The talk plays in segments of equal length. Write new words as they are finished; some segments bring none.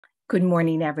Good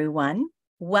morning, everyone.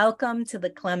 Welcome to the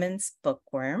Clements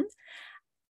Bookworm.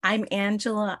 I'm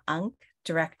Angela Unk,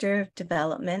 Director of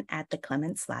Development at the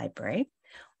Clements Library.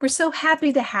 We're so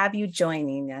happy to have you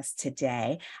joining us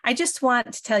today. I just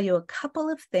want to tell you a couple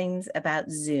of things about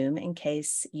Zoom in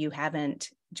case you haven't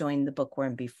joined the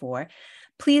Bookworm before.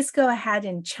 Please go ahead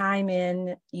and chime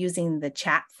in using the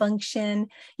chat function.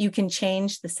 You can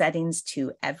change the settings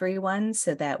to everyone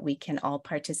so that we can all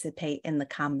participate in the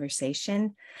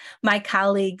conversation. My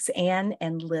colleagues Anne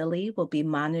and Lily will be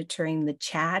monitoring the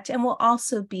chat and will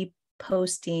also be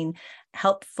posting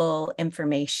helpful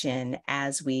information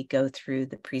as we go through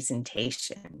the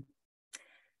presentation.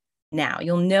 Now,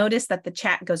 you'll notice that the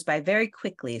chat goes by very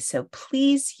quickly, so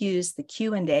please use the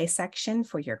Q&A section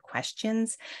for your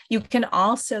questions. You can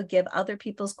also give other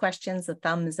people's questions a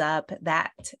thumbs up.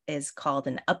 That is called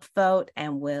an upvote,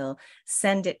 and we'll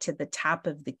send it to the top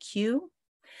of the queue.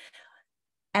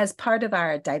 As part of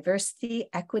our diversity,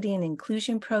 equity, and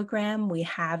inclusion program, we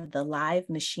have the live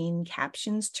machine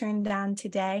captions turned on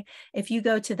today. If you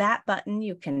go to that button,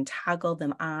 you can toggle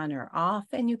them on or off,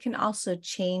 and you can also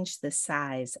change the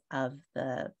size of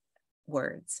the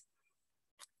words.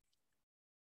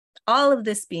 All of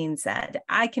this being said,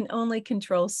 I can only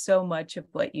control so much of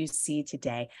what you see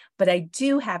today, but I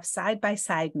do have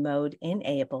side-by-side mode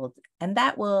enabled, and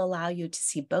that will allow you to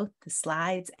see both the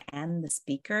slides and the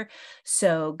speaker.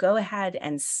 So go ahead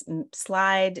and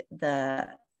slide the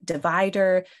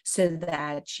divider so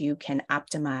that you can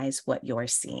optimize what you're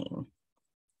seeing.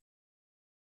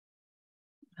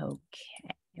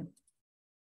 Okay.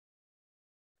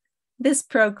 This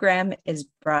program is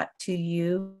brought to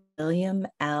you William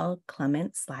L.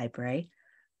 Clements Library,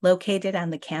 located on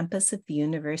the campus of the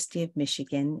University of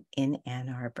Michigan in Ann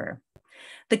Arbor.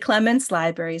 The Clements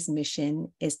Library's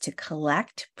mission is to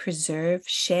collect, preserve,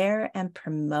 share, and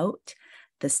promote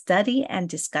the study and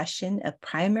discussion of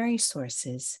primary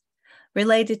sources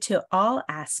related to all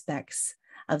aspects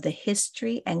of the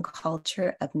history and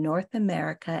culture of North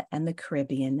America and the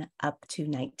Caribbean up to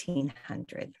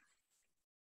 1900.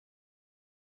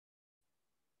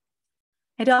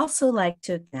 I'd also like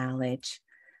to acknowledge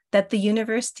that the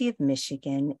University of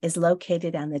Michigan is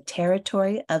located on the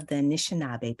territory of the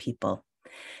Anishinaabe people.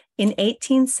 In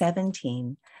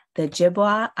 1817, the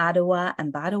Ojibwa, Ottawa,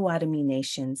 and Potawatomi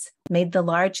nations made the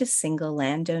largest single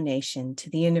land donation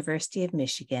to the University of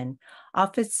Michigan,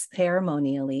 offered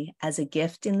ceremonially as a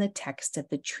gift in the text of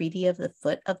the Treaty of the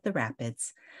Foot of the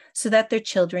Rapids, so that their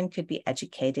children could be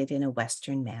educated in a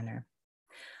Western manner.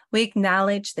 We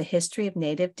acknowledge the history of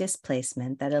Native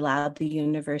displacement that allowed the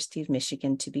University of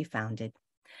Michigan to be founded.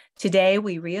 Today,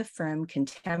 we reaffirm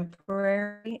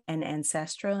contemporary and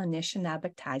ancestral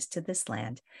Anishinaabe ties to this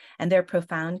land and their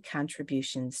profound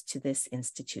contributions to this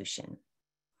institution.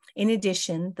 In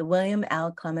addition, the William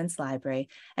L. Clements Library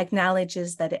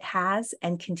acknowledges that it has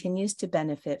and continues to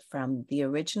benefit from the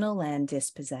original land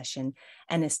dispossession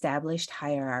and established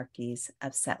hierarchies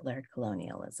of settler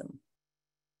colonialism.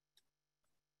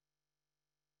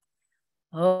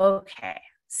 Okay,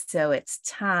 so it's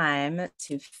time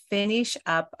to finish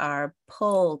up our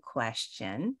poll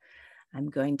question. I'm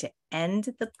going to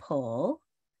end the poll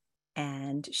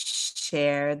and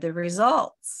share the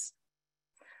results.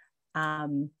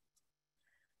 And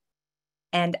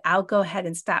I'll go ahead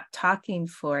and stop talking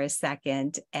for a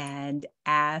second and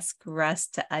ask Russ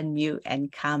to unmute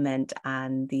and comment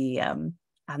on the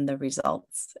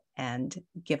results and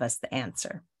give us the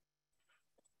answer.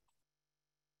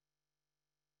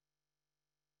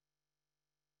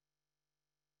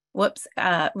 Whoops,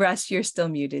 Russ, you're still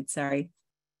muted, sorry.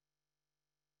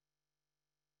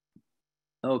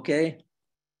 Okay,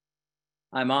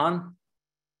 I'm on?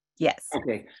 Yes.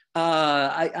 Okay,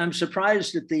 I'm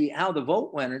surprised at how the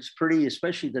vote went. It's pretty,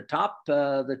 especially the top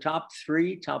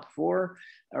three, top four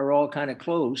are all kind of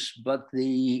close, but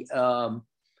the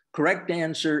correct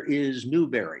answer is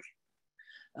Newberry.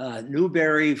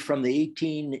 Newberry from the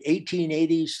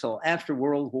 1880s till after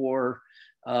World War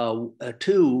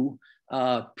II,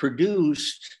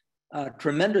 produced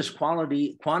tremendous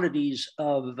quantities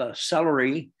of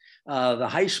celery. The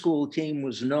high school team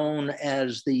was known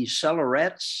as the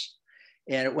Celerettes,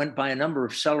 and it went by a number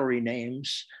of celery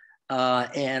names.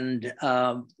 When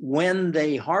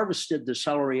they harvested the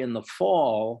celery in the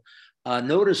fall,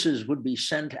 notices would be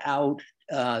sent out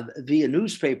via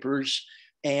newspapers,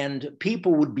 and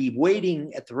people would be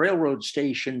waiting at the railroad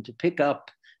station to pick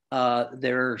up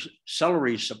their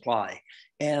celery supply.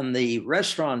 And the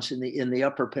restaurants in the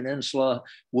Upper Peninsula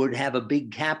would have a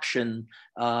big caption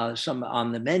some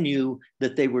on the menu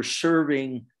that they were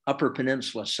serving Upper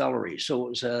Peninsula celery. So it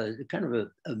was a kind of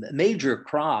a major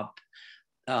crop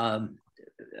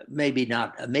maybe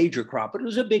not a major crop, but it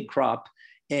was a big crop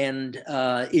and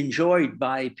enjoyed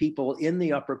by people in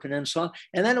the Upper Peninsula.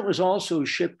 And then it was also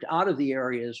shipped out of the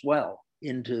area as well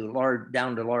into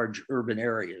down to large urban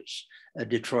areas,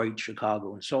 Detroit,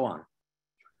 Chicago, and so on.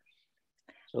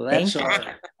 So that's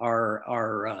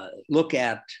our look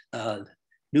at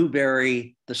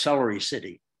Newberry, the celery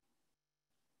city.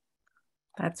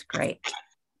 That's great.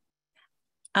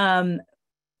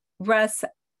 Russ,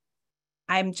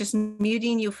 I'm just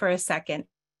muting you for a second.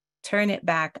 Turn it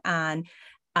back on.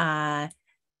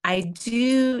 I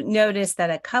do notice that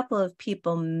a couple of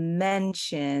people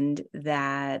mentioned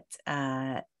that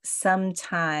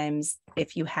sometimes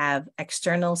if you have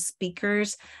external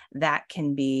speakers, that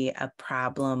can be a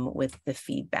problem with the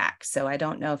feedback. So I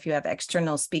don't know if you have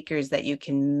external speakers that you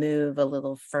can move a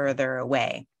little further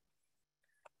away.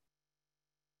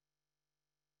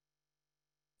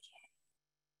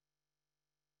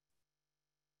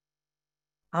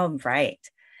 All right.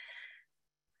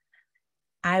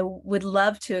 I would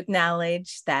love to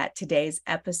acknowledge that today's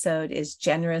episode is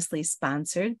generously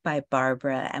sponsored by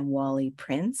Barbara and Wally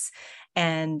Prince.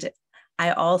 And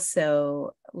I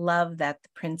also love that the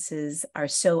Princes are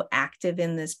so active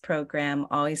in this program,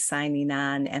 always signing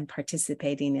on and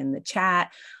participating in the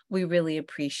chat. We really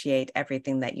appreciate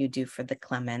everything that you do for the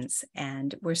Clements,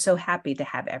 and we're so happy to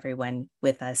have everyone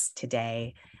with us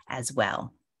today as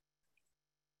well.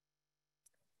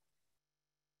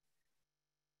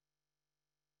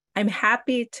 I'm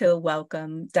happy to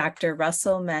welcome Dr.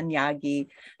 Russell Magnaghi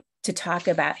to talk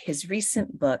about his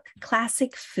recent book,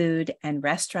 Classic Food and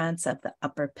Restaurants of the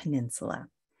Upper Peninsula.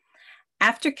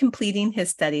 After completing his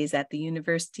studies at the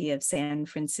University of San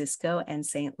Francisco and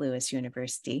St. Louis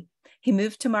University, he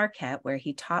moved to Marquette, where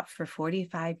he taught for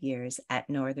 45 years at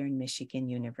Northern Michigan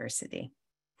University.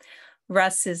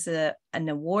 Russ is an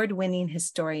award-winning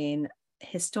historian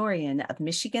of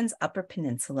Michigan's Upper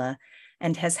Peninsula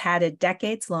and has had a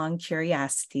decades-long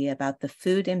curiosity about the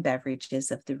food and beverages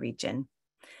of the region.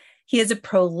 He is a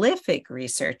prolific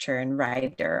researcher and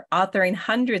writer, authoring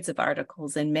hundreds of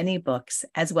articles and many books,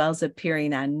 as well as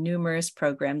appearing on numerous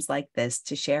programs like this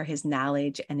to share his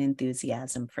knowledge and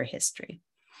enthusiasm for history.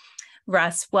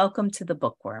 Russ, welcome to the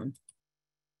Bookworm.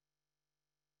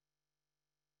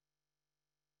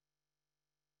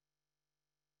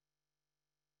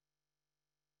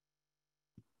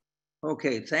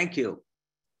 Okay, thank you.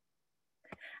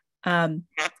 I'm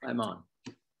on.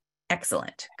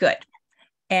 Excellent, good.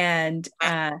 And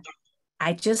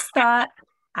I just thought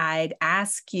I'd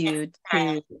ask you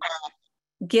to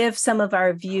give some of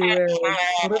our viewers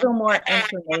a little more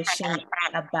information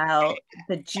about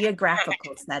the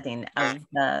geographical setting of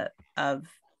the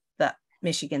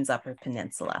Michigan's Upper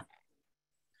Peninsula.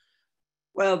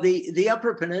 Well, the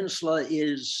Upper Peninsula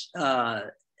is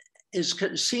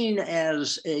seen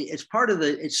as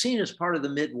it's seen as part of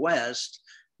the Midwest,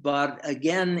 but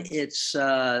again, it's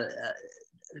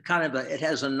it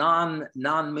has a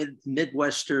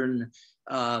non-Midwestern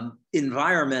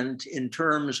environment in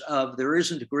terms of there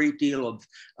isn't a great deal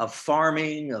of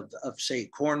farming, of say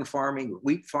corn farming,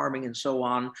 wheat farming, and so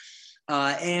on.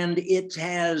 And it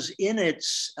has in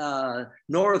its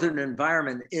northern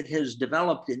environment, it has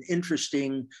developed an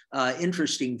interesting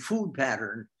food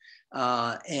pattern,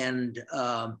 and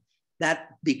that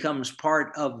becomes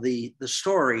part of the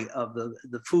story of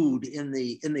the food in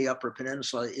the Upper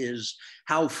Peninsula, is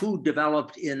how food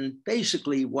developed in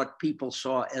basically what people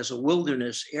saw as a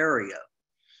wilderness area.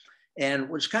 And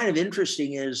what's kind of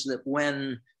interesting is that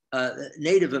when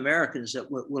Native Americans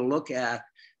that we'll look at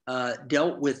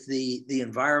dealt with the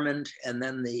environment and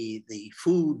then the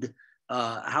food,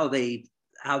 how they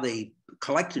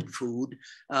collected food,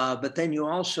 but then you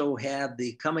also had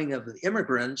the coming of the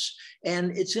immigrants.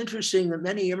 And it's interesting that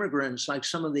many immigrants, like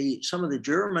some of the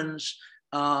Germans,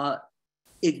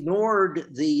 ignored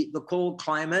the cold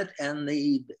climate and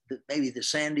maybe the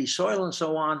sandy soil and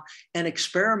so on, and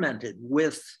experimented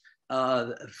with,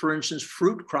 for instance,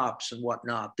 fruit crops and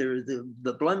whatnot. The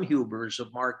Blemhubers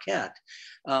of Marquette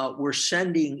were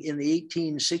sending in the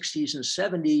 1860s and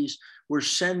 70s, were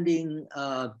sending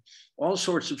all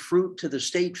sorts of fruit to the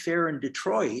State Fair in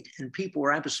Detroit, and people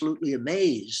were absolutely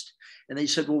amazed. And they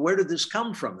said, well, where did this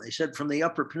come from? They said, from the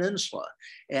Upper Peninsula.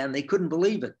 And they couldn't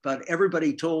believe it. But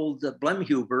everybody told the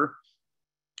Blemhuber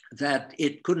that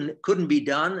it couldn't be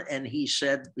done. And he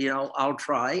said, I'll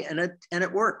try. And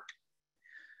it worked.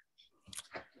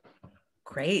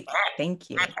 Great. Thank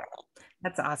you.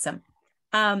 That's awesome.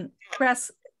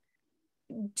 Russ,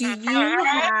 can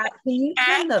you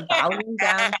turn the volume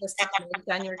down just a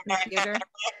smidge on your computer?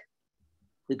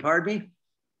 Pardon me?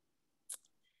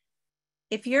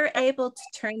 if you're able to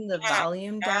turn the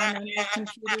volume down on your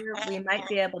computer, we might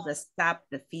be able to stop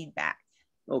the feedback.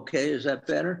 Okay, is that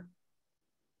better?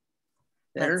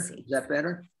 Better? Let's see. Is that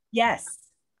better? Yes.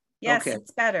 Yes, okay.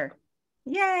 It's better.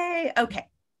 Yay. Okay.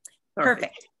 All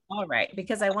Perfect. right. All right.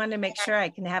 Because I want to make sure I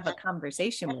can have a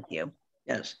conversation with you.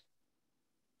 Yes.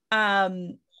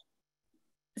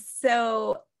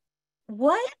 So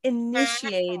what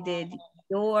initiated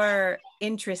your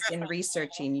interest in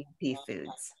researching UP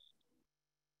foods?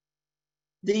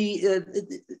 The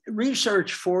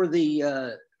research for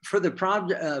the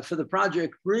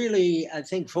project really, I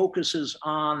think, focuses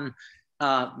on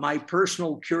my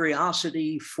personal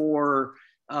curiosity for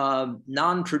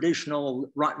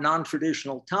non-traditional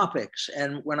topics.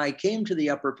 And when I came to the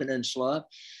Upper Peninsula,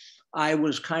 I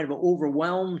was kind of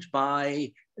overwhelmed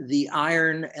by the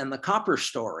iron and the copper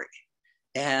story.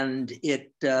 And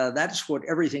that's what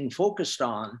everything focused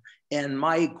on. And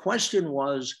my question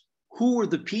was, who were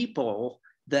the people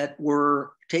that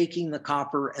were taking the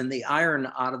copper and the iron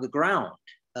out of the ground?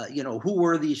 Who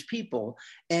were these people?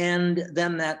 And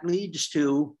then that leads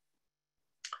to,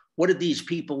 what did these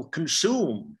people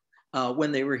consume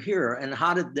when they were here, and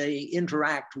how did they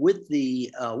interact with the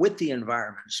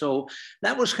environment? So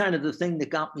that was kind of the thing that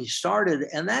got me started,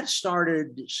 and that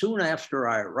started soon after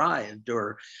I arrived,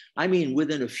 or I mean,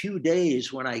 within a few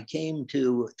days when I came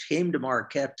to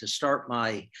Marquette to start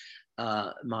my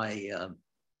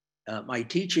my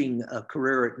teaching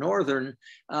career at Northern.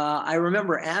 I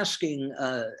remember asking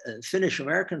a Finnish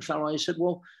American fellow. I said,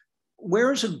 "Well,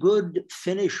 where's a good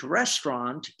Finnish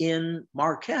restaurant in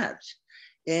Marquette?"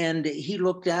 And he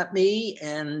looked at me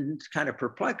and kind of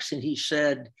perplexed, and he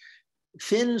said,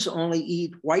 "Finns only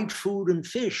eat white food and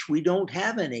fish. We don't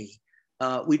have any.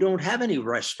 We don't have any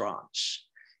restaurants."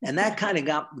 And that kind of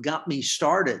got me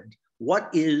started.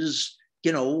 What are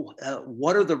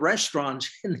the restaurants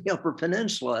in the Upper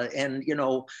Peninsula, and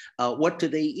what do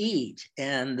they eat?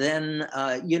 And then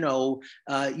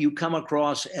you come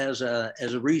across, as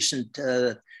a recent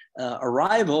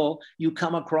arrival, you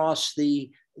come across the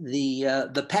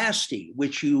pasty,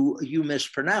 which you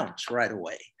mispronounce right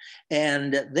away.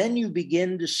 And then you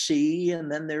begin to see,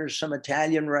 and then there's some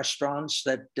Italian restaurants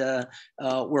that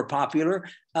were popular.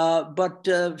 But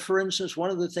for instance,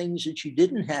 one of the things that you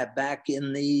didn't have back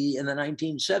in the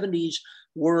 1970s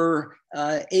were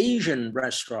Asian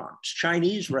restaurants,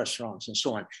 Chinese restaurants, and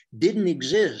so on. Didn't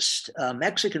exist.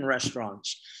 Mexican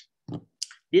restaurants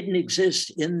didn't exist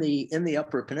in the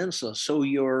Upper Peninsula. So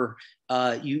you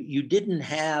didn't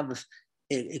have,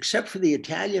 except for the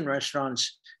Italian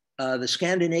restaurants, the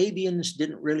Scandinavians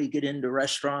didn't really get into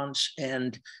restaurants,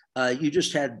 and you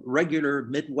just had regular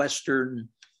Midwestern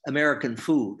American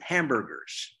food.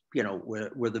 Hamburgers,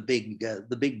 were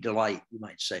the big delight, you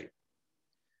might say.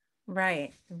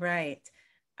 Right.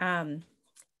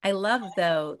 I love,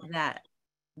 though, that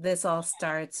this all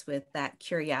starts with that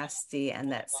curiosity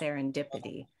and that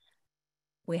serendipity.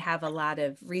 We have a lot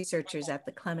of researchers at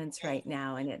the Clements right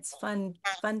now, and it's fun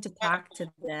to talk to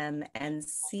them and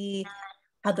see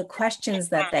how the questions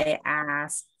that they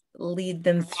ask lead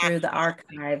them through the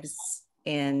archives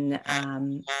in,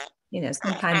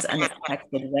 sometimes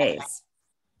unexpected ways.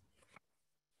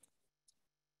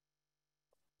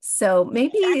 So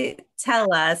maybe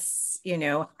tell us,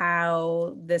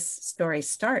 how this story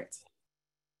starts.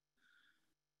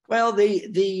 Well,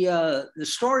 the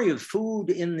story of food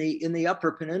in the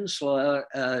Upper Peninsula,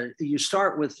 you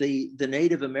start with the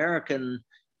Native American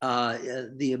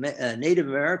Native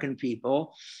American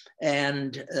people,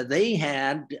 and they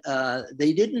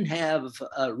didn't have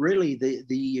really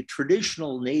the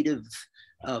traditional native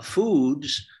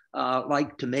foods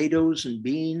like tomatoes and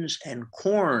beans and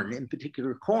corn, in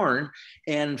particular corn,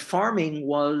 and farming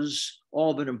was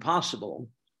all but impossible.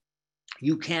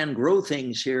 You can grow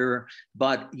things here,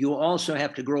 but you also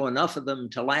have to grow enough of them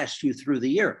to last you through the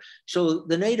year. So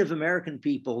the Native American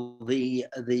people, the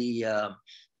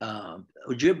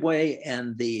Ojibwe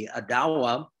and the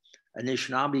Adawa,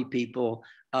 Anishinaabe people,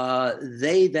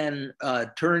 they then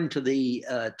turned to the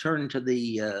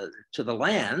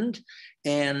land,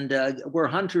 and were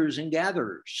hunters and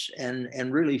gatherers,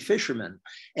 and really fishermen.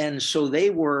 And so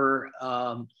they were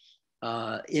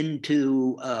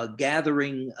into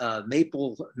gathering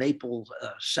maple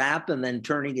sap and then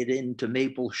turning it into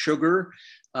maple sugar,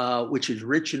 which is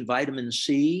rich in vitamin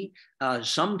C.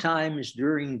 Sometimes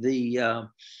during the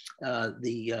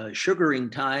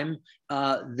sugaring time,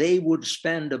 they would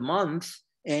spend a month,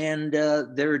 and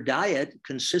their diet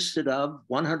consisted of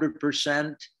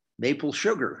 100% maple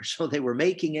sugar. So they were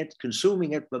making it,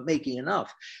 consuming it, but making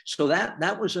enough. So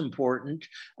that was important.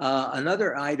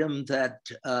 Another item that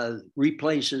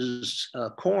replaces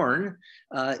corn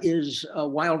is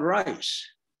wild rice.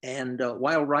 And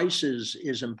wild rice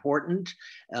is important.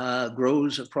 Grew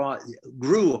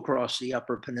across the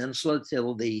Upper Peninsula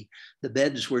till the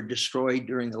beds were destroyed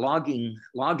during the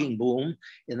logging boom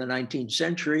in the 19th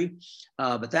century.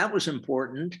 But that was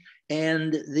important.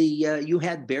 And you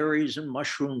had berries and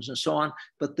mushrooms and so on.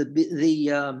 But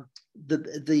the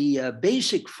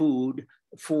basic food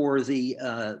for the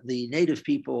native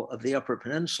people of the Upper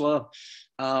Peninsula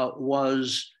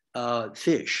was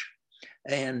fish.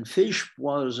 And fish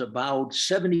was about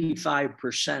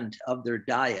 75% of their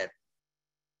diet.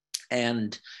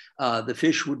 And the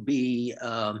fish would be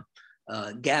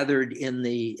gathered in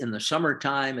the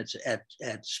summertime. It's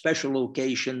at special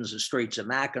locations, the Straits of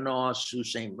Mackinac, Sault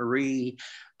Ste. Marie,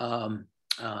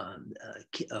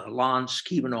 Lance,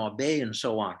 Keweenaw Bay, and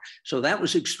so on. So that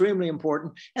was extremely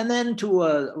important. And then to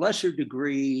a lesser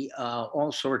degree,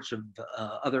 all sorts of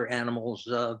other animals.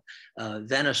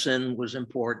 Venison was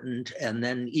important, and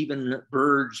then even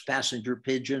birds, passenger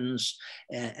pigeons,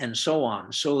 and so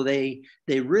on. So they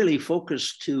really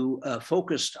focused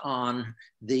on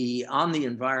the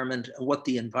environment, what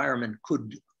the environment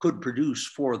could produce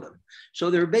for them.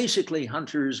 So they're basically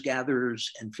hunters,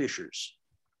 gatherers, and fishers.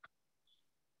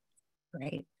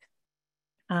 Right.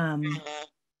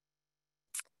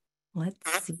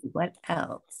 Let's see what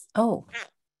else. Oh.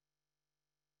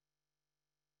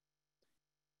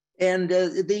 And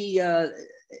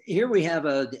here we have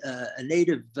a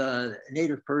native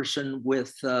person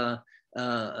with a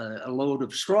load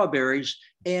of strawberries.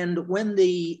 And when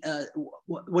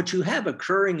what you have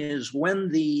occurring is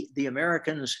when the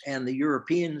Americans and the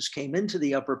Europeans came into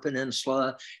the Upper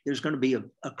Peninsula, there's going to be a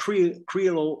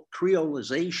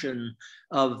creolization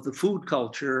of the food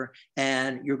culture,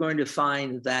 and you're going to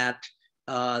find that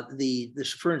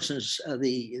for instance,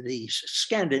 the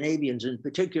Scandinavians in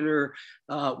particular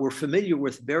were familiar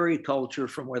with berry culture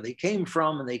from where they came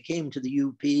from, and they came to the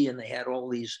UP and they had all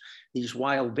these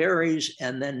wild berries,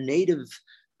 and then native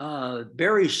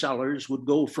berry sellers would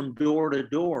go from door to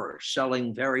door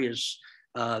selling various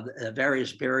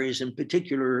berries, in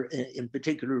particular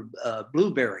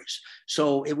blueberries.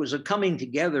 So it was a coming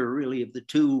together really of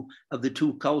the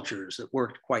two cultures that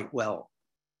worked quite well.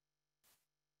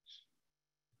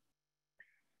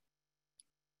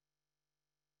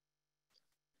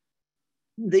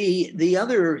 The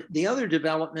other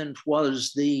development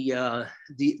was the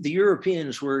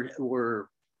Europeans were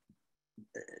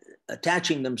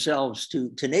attaching themselves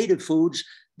to native foods,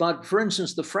 but for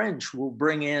instance, the French will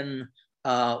bring in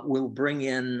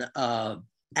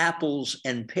apples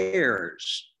and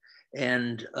pears,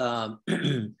 and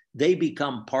they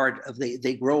become part of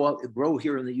they grow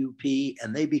here in the UP,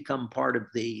 and they become part of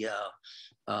the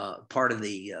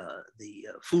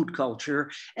food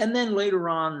culture. And then later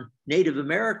on, Native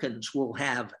Americans will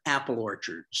have apple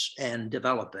orchards and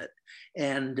develop it.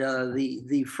 And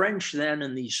the French then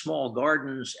in these small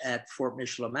gardens at Fort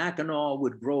Michilimackinac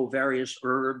would grow various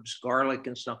herbs, garlic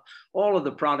and stuff, all of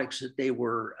the products that they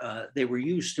were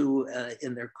used to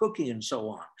in their cooking and so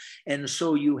on. And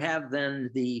so you have then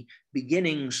the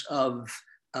beginnings of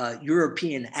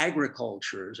European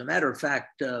agriculture. As a matter of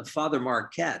fact, Father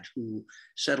Marquette, who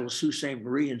settled Sault Ste.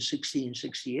 Marie in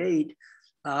 1668,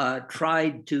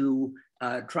 tried to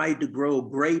grow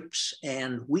grapes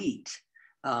and wheat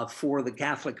for the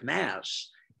Catholic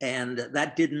Mass, and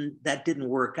that didn't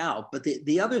work out. But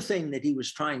the other thing that he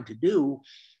was trying to do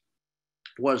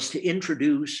was to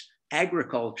introduce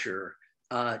agriculture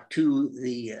to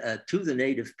the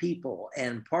native people,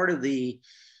 and part of the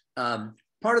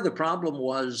problem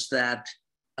was that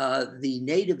the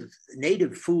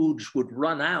native foods would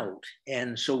run out,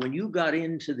 and so when you got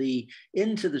into the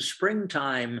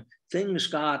springtime, things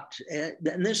got,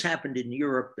 and this happened in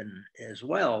Europe and as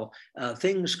well,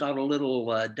 things got a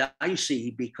little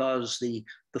dicey because the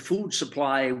food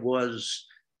supply was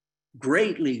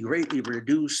greatly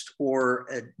reduced or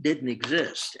didn't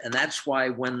exist. And that's why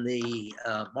when the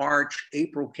March,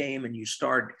 April came and you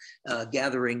start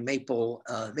gathering maple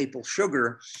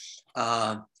sugar,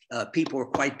 people were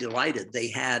quite delighted. They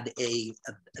had a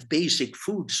basic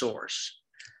food source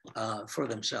for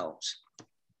themselves.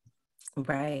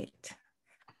 Right.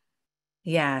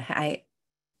 Yeah,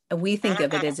 we think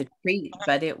of it as a treat,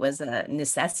 but it was a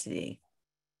necessity.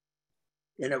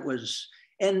 And it was,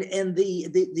 and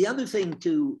the other thing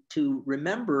to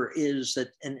remember is that,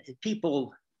 and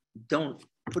people don't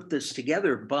put this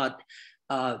together, but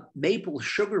maple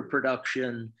sugar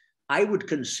production, I would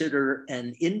consider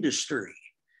an industry.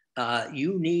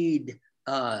 You need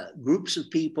groups of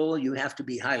people. You have to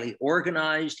be highly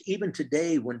organized. Even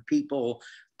today, when people,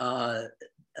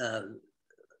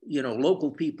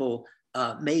 local people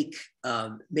make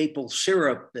maple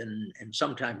syrup and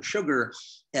sometimes sugar,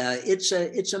 it's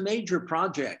a major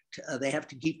project. They have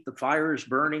to keep the fires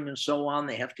burning and so on.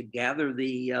 They have to gather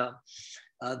the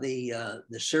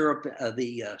syrup,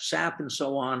 the sap, and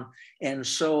so on. And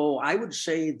so I would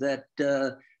say that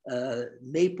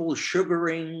maple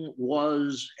sugaring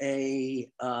was a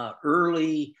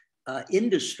early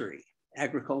industry,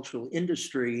 agricultural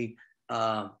industry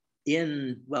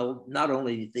in, well, not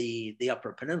only the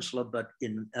Upper Peninsula, but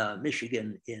in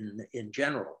Michigan in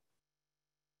general.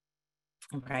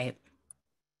 Right.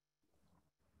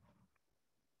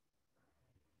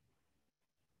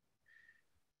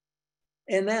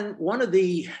 And then one of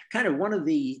the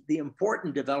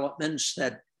important developments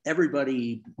that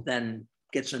everybody then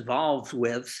gets involved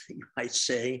with, you might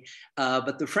say,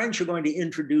 but the French are going to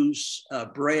introduce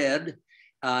bread,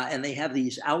 and they have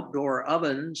these outdoor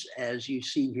ovens, as you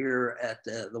see here at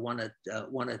the one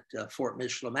at Fort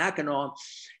Michilimackinac,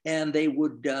 and they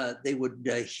would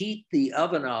heat the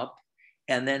oven up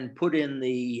and then put in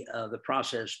the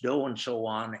processed dough and so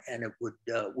on, and it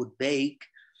would bake.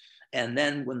 And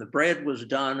then when the bread was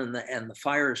done and the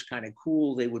fires kind of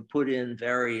cool, they would put in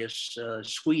various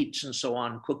sweets and so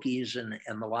on, cookies and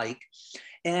the like.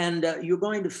 And you're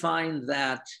going to find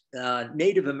that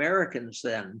Native Americans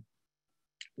then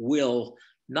will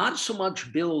not so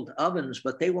much build ovens,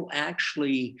 but they will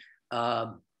actually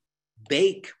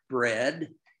bake bread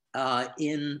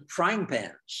in frying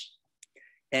pans.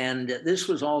 And this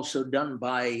was also done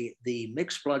by the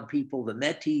mixed blood people, the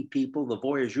Métis people, the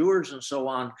voyageurs, and so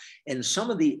on. And some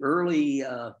of the early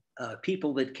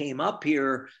people that came up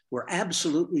here were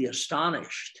absolutely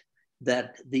astonished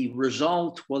that the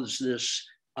result was this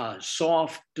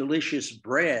soft, delicious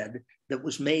bread that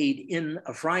was made in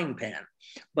a frying pan.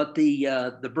 But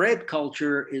the bread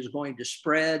culture is going to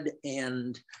spread,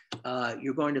 and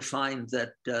you're going to find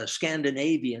that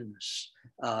Scandinavians,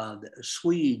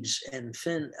 Swedes, and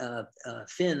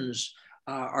Finns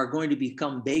are going to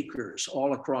become bakers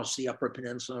all across the Upper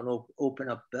Peninsula and open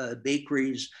up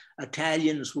bakeries.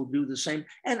 Italians will do the same,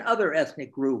 and other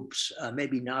ethnic groups,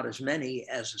 maybe not as many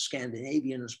as the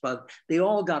Scandinavians, but they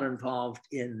all got involved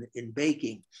in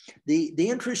baking. The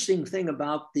interesting thing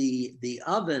about the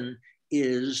oven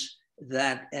is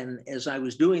that, and as I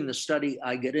was doing the study,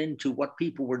 I get into what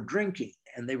people were drinking,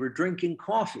 and they were drinking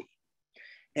coffee.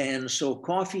 And so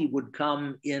coffee would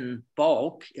come in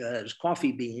bulk as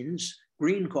coffee beans,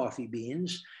 green coffee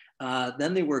beans.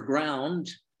 Then they were ground,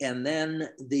 and then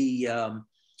the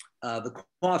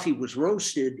coffee was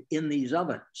roasted in these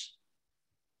ovens.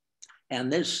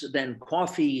 And this then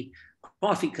coffee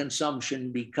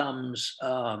consumption becomes,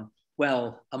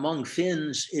 well, among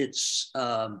Finns, it's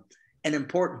an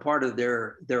important part of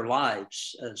their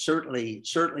lives. Certainly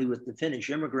with the Finnish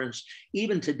immigrants.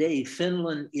 Even today,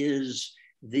 Finland is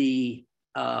the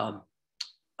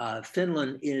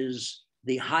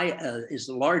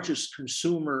largest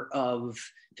consumer of,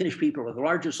 Finnish people are the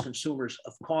largest consumers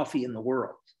of coffee in the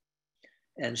world.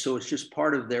 And so it's just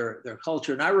part of their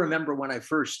culture. And I remember when I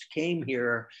first came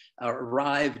here,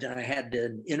 arrived, and I had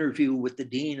an interview with the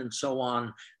dean and so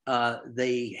on,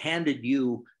 they handed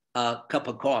you a cup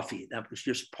of coffee. That was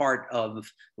just part of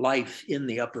life in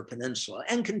the Upper Peninsula,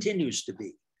 and continues to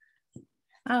be.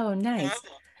 Oh, nice.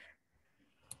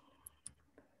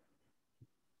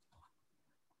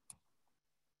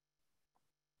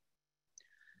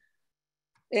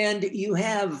 And you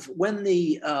have, when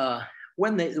the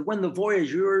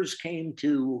voyageurs came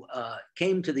to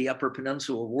the Upper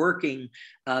Peninsula working,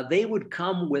 they would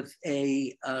come with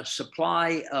a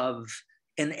supply of,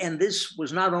 and this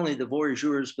was not only the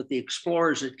voyageurs, but the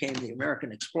explorers that came, the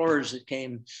American explorers that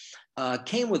came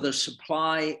with a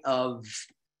supply of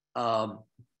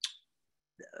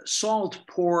salt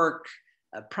pork.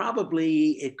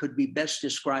 Probably it could be best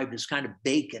described as kind of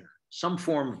bacon, some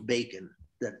form of bacon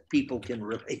that people can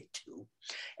relate to.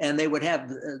 And they would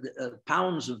have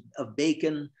pounds of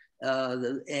bacon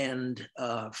and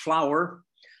flour,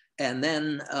 and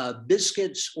then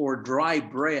biscuits or dry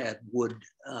bread would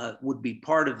be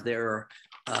part of their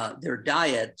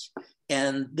diet.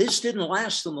 And this didn't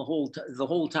last them the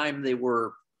whole time they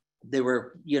were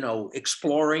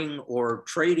exploring or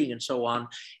trading and so on.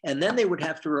 And then they would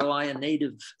have to rely on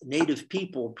native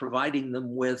people providing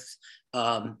them with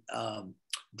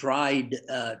dried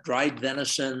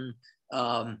venison,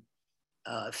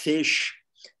 fish,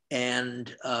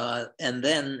 and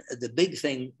then the big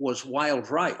thing was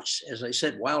wild rice. As I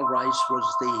said, wild rice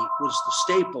was the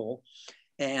staple.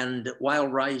 and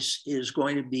wild rice is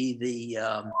going to be the,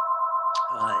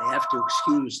 I have to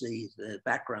excuse the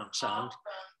background sound.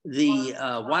 The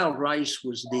wild rice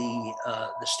was the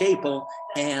staple,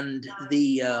 and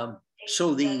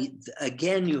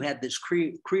again, you had this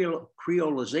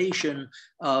creolization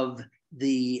of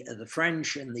the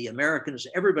French and the Americans.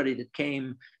 Everybody that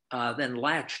came then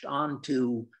latched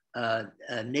onto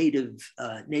native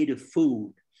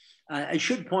food. I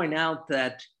should point out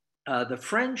that the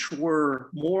French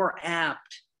were more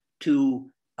apt to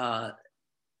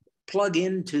plug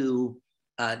into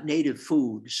native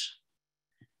foods,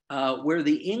 where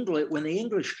when the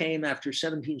English came after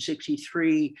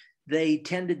 1763, they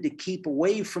tended to keep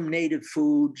away from native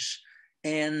foods.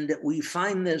 And we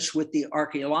find this with the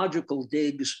archaeological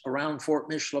digs around Fort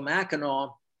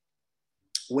Michilimackinac.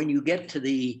 When you get to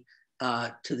the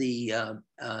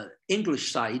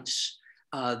English sites,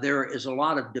 there is a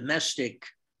lot of domestic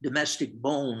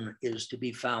bone is to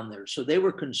be found there. So they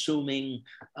were consuming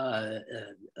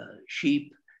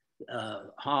sheep,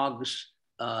 hogs,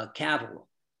 cattle,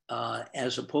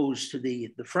 as opposed to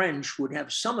the French would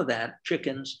have some of that,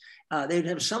 chickens. They'd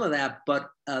have some of that, but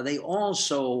they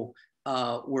also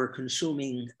were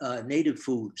consuming native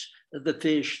foods, the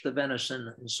fish, the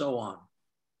venison, and so on.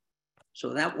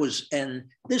 So that was, and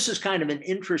this is kind of an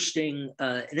interesting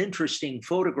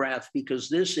photograph, because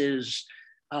this is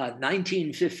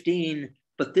 1915,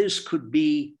 but this could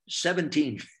be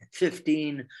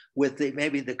 1715 with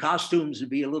maybe the costumes would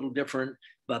be a little different,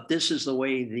 but this is the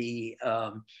way the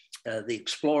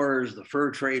explorers, the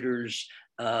fur traders,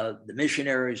 the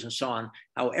missionaries and so on,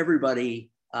 how everybody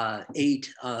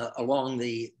ate along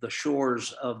the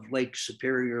shores of Lake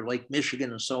Superior, Lake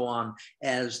Michigan, and so on,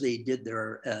 as they did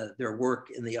their work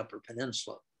in the Upper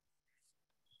Peninsula.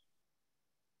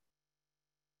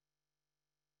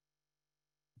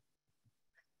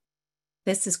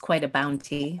 This is quite a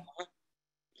bounty.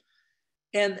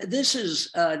 And this is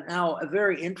now a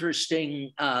very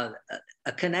interesting a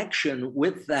connection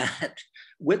with that,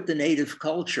 with the native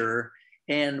culture.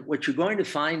 And what you're going to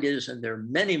find is, and there are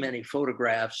many, many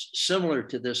photographs similar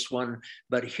to this one,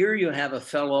 but here you have a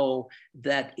fellow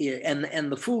that,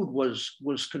 and the food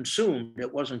was consumed.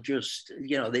 It wasn't just,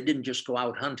 they didn't just go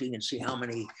out hunting and see how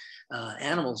many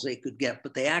animals they could get,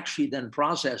 but they actually then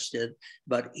processed it.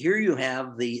 But here you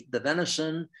have the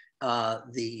venison,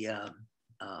 the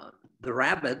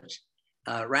rabbits,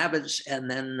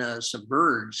 and then some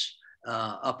birds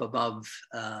up above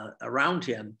around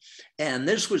him. And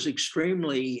this was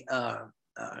extremely,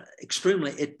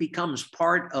 it becomes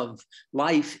part of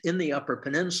life in the Upper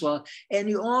Peninsula. And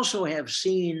you also have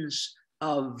scenes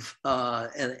of,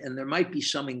 and there might be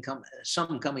some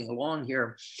coming along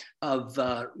here, of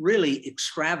really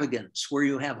extravagance, where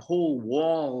you have whole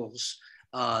walls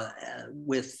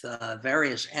with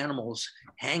various animals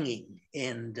hanging.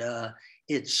 And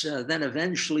it's then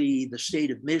eventually the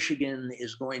state of Michigan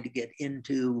is going to get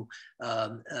into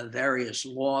various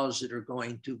laws that are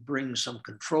going to bring some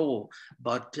control.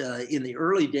 But in the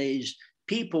early days,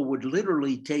 people would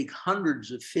literally take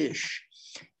hundreds of fish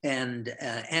and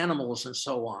animals and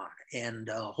so on. And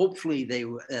hopefully they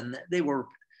were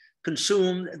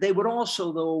consumed. They would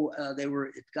also, though,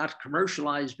 it got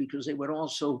commercialized because they would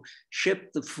also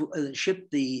ship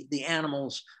the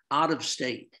animals out of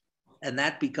state. And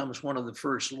that becomes one of the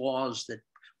first laws that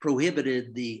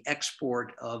prohibited the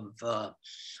export of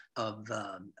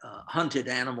hunted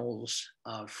animals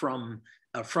from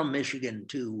Michigan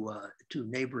to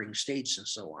neighboring states and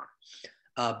so on.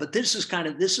 But this is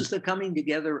the coming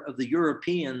together of the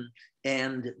European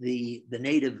and the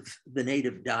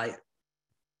native diet.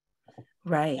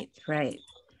 Right.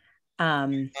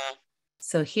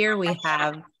 So here we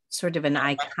have sort of an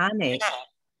iconic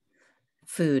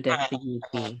food of the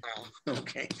UP.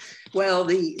 Okay. Well,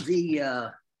 we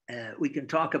can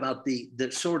talk about the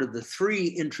sort of the three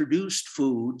introduced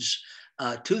foods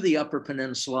to the Upper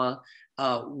Peninsula.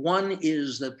 One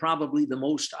is probably the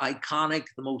most iconic,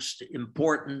 the most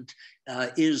important,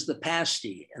 is the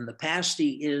pasty. And the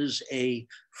pasty is a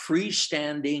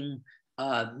freestanding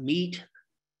meat,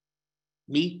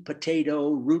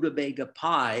 potato, rutabaga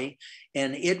pie,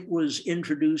 and it was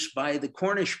introduced by the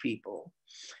Cornish people.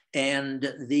 And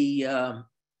the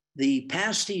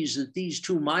pasties that these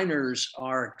two miners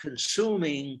are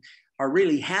consuming are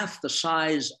really half the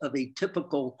size of a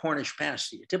typical Cornish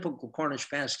pasty. A typical Cornish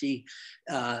pasty,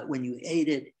 when you ate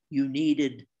it, you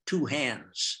needed two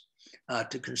hands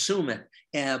to consume it.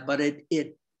 But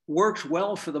it worked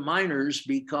well for the miners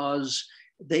because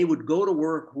they would go to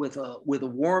work with a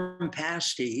warm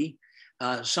pasty,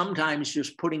 sometimes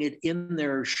just putting it in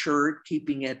their shirt,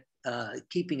 keeping it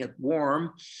keeping it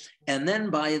warm. And then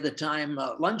by the time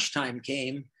lunchtime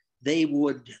came, they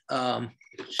would,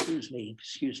 excuse me.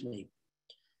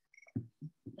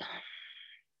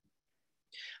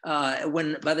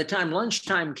 When by the time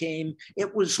lunchtime came,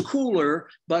 it was cooler,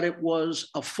 but it was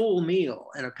a full meal.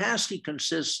 And a pasty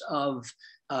consists of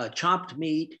chopped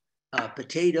meat,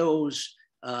 potatoes,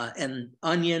 and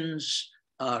onions,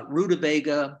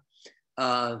 rutabaga,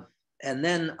 and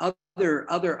then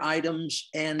other items.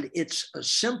 And it's a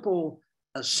simple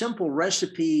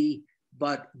recipe,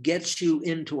 but gets you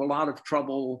into a lot of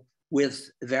trouble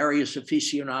with various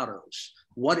aficionados.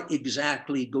 What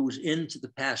exactly goes into the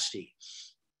pasty?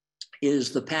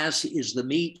 Is the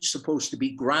meat supposed to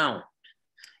be ground?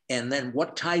 And then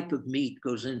what type of meat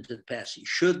goes into the pasty?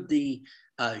 Should the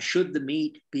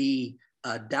meat be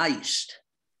diced?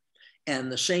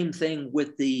 And the same thing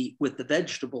with the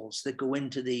vegetables that go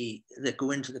into the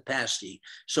pasty.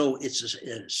 So it's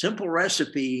a simple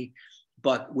recipe,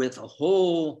 but with a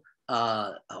whole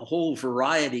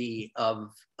variety of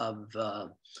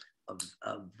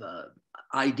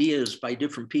ideas by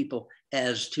different people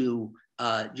as to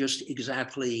just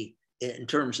exactly in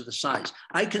terms of the size.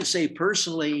 I can say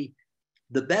personally,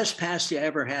 the best pasty I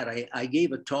ever had, I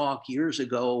gave a talk years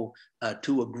ago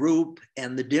to a group,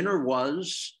 and the dinner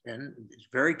was, and it's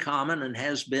very common and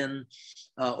has been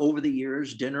over the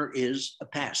years, dinner is a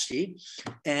pasty.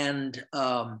 And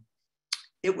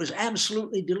it was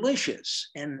absolutely delicious.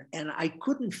 And I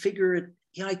couldn't figure it,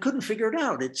 I couldn't figure it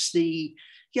out. It's the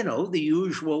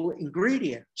usual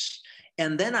ingredients.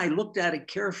 And then I looked at it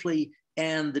carefully,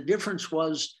 and the difference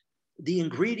was the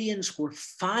ingredients were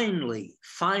finely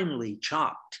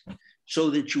chopped, so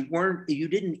that you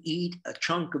didn't eat a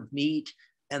chunk of meat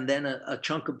and then a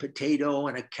chunk of potato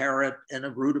and a carrot and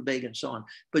a rutabaga and so on,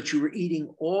 but you were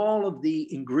eating all of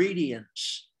the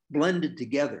ingredients blended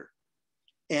together.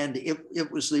 And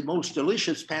it was the most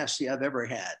delicious pasty I've ever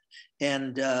had.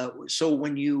 And so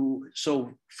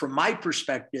from my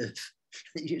perspective,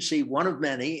 you see, one of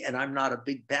many, and I'm not a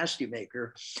big pasty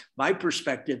maker. My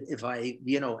perspective, if I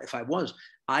was,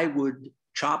 I would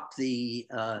chop the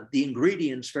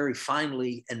ingredients very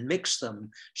finely and mix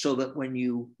them, so that when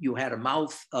you had a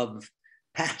mouth of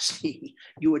pasty,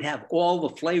 you would have all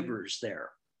the flavors there.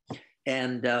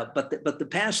 And but the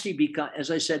pasty, as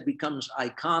I said, becomes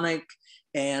iconic,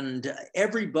 and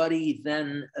everybody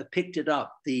then picked it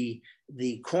up.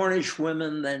 The Cornish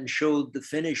women then showed the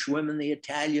Finnish women, the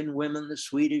Italian women, the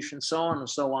Swedish, and so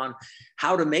on,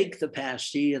 how to make the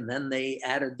pasty. And then they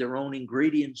added their own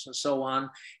ingredients and so on.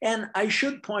 And I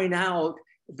should point out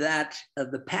that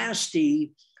the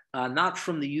pasty, not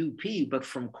from the UP, but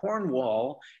from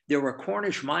Cornwall, there were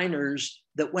Cornish miners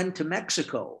that went to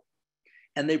Mexico,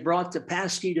 and they brought the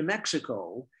pasty to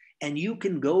Mexico. And you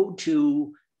can go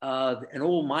to an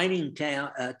old mining town,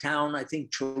 I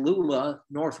think Cholula,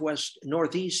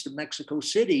 northeast of Mexico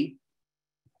City,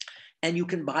 and you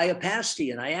can buy a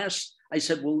pasty. And I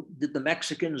said, well, did the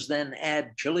Mexicans then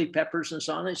add chili peppers and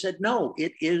so on? I said, no,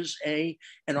 it is an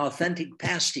authentic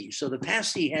pasty. So the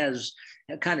pasty has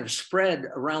kind of spread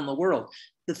around the world.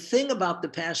 The thing about the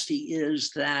pasty is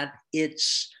that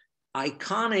it's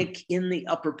iconic in the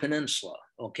Upper Peninsula,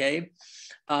 okay?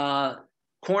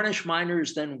 Cornish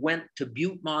miners then went to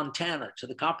Butte, Montana, to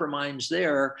the copper mines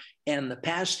there, and the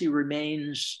pasty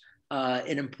remains a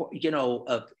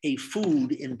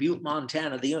food in Butte,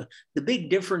 Montana. The big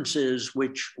difference is,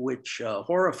 which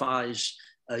horrifies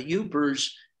Yoopers,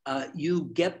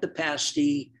 you get the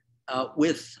pasty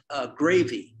with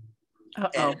gravy.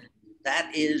 And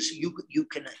that is, you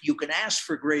can ask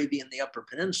for gravy in the Upper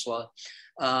Peninsula,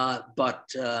 but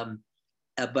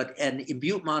in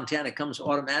Butte, Montana, it comes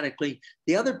automatically.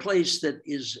 The other place that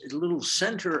is a little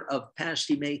center of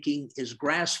pasty making is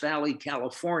Grass Valley,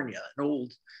 California, an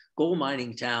old gold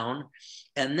mining town.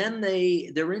 And then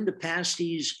they're into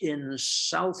pasties in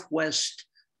southwest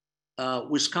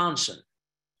Wisconsin.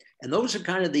 And those are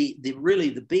kind of the really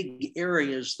the big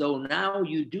areas, though now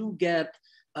you do get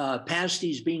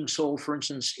pasties being sold, for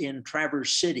instance, in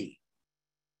Traverse City.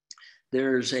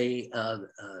 There's a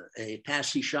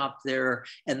pasty shop there,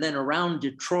 and then around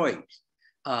Detroit,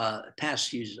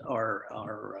 pasties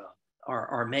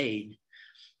are made.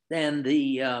 Then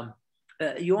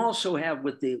you also have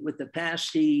with the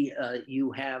pasty,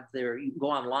 you have there. You can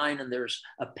go online, and there's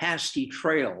a pasty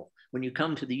trail. When you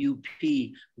come to the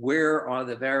UP, where are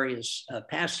the various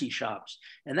pasty shops?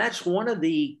 And that's one of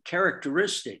the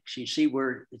characteristics. You see,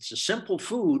 where it's a simple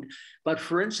food, but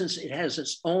for instance, it has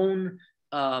its own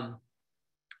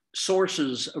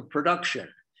sources of production.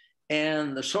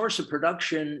 And the source of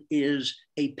production is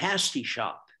a pasty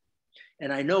shop.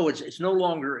 and I know it's no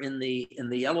longer in the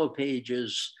yellow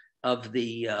pages of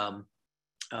the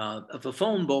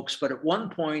phone books, but at one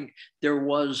point there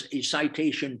was a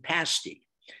citation pasty,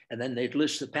 and then they'd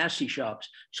list the pasty shops.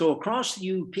 So across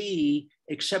the UP,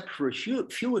 except for a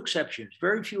few exceptions,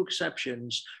 very few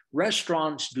exceptions,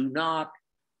 restaurants do not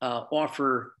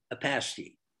offer a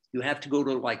pasty. You have to go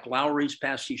to like Lowry's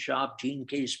Pasty Shop, Gene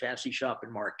K's Pasty Shop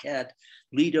in Marquette,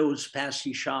 Lido's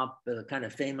Pasty Shop, kind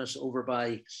of famous over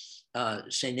by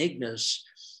St. Ignace.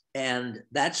 And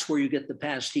that's where you get the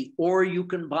pasty, or you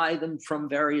can buy them from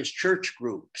various church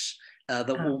groups that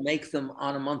will make them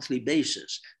on a monthly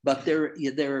basis. But they're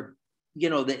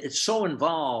it's so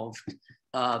involved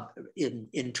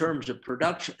in terms of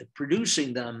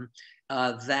producing them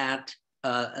that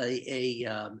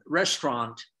a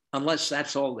restaurant, unless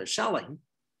that's all they're selling,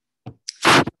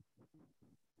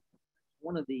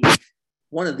 one of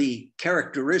the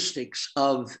characteristics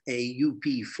of a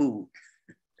UP food.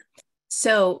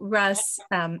 So Russ,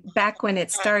 back when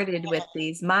it started with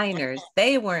these miners,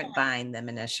 they weren't buying them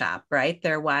in a shop, right?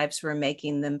 Their wives were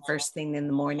making them first thing in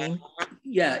the morning.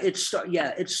 Yeah, it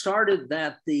started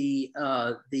that the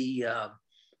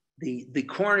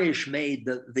Cornish made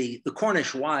the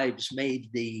Cornish wives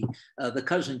made the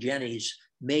cousin Jennies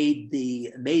made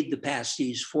the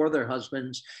pasties for their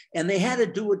husbands, and they had to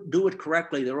do it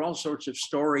correctly. There are all sorts of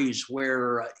stories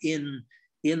where in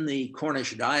the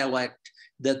Cornish dialect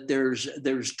that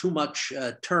there's too much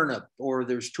turnip, or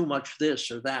there's too much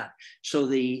this or that. So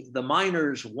the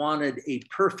miners wanted a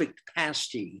perfect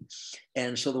pasty,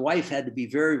 and so the wife had to be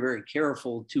very, very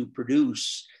careful to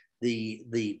produce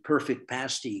the perfect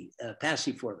pasty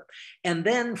for them. And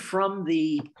then from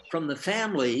the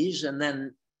families, and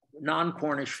then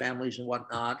non-Cornish families and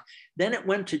whatnot, then it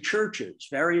went to churches.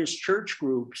 Various church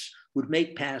groups would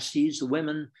make pasties. The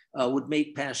women would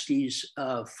make pasties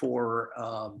to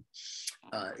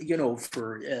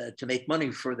make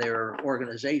money for their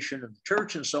organization of the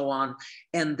church and so on.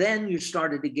 And then you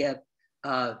started to get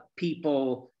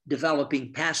people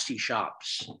developing pasty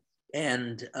shops.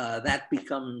 And that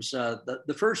becomes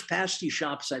the first pasty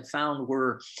shops I found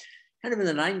were kind of in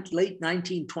the late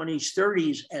 1920s,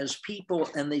 30s, as people,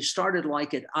 and they started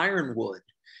like at Ironwood,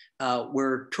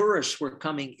 where tourists were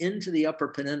coming into the Upper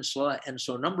Peninsula. And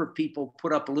so a number of people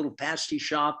put up a little pasty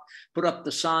shop, put up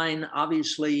the sign.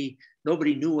 Obviously,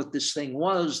 nobody knew what this thing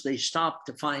was. They stopped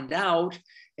to find out,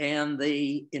 and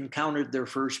they encountered their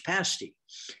first pasty.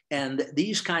 And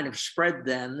these kind of spread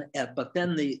then, but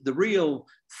then the real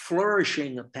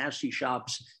flourishing of pasty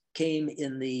shops came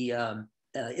in the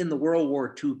World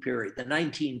War II period, the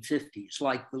 1950s,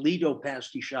 like the Lido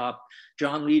pasty shop.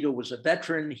 John Lido was a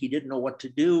veteran. He didn't know what to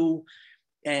do,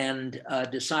 and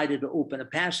decided to open a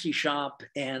pasty shop.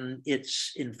 And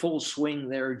it's in full swing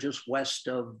there, just west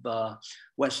of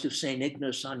St.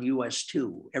 Ignace on US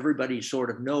 2. Everybody sort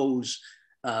of knows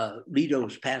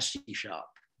Lido's pasty shop.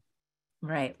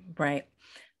 Right.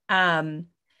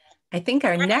 I think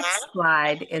our next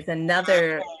slide is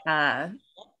another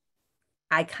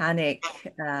iconic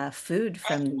food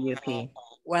from the UP.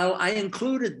 Well, I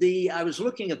included I was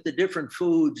looking at the different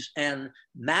foods, and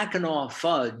Mackinac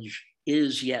fudge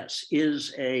is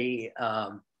an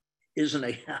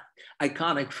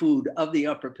iconic food of the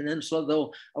Upper Peninsula,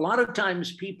 though a lot of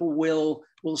times people will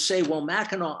say, well,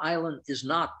 Mackinac Island is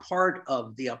not part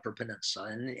of the Upper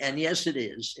Peninsula. And yes, it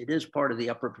is. It is part of the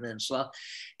Upper Peninsula.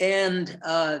 And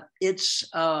it's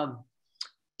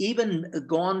even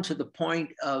gone to the point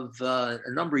of a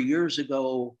number of years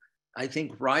ago, I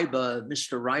think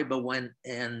Mr. Ryba went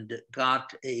and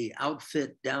got an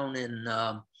outfit down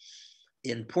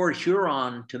in Port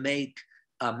Huron to make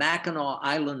Mackinac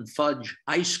Island fudge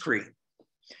ice cream,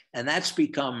 and that's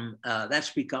become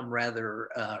rather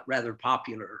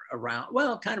popular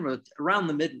around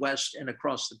the Midwest and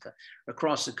across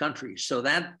the country. So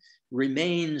that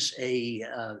remains a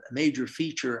major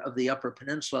feature of the Upper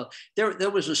Peninsula. There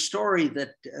was a story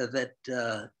that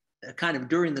kind of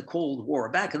during the Cold War,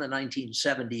 back in the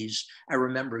 1970s, I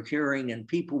remember hearing, and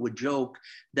people would joke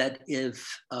that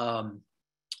if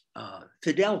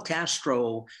Fidel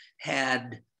Castro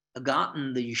had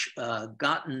gotten the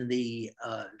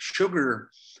sugar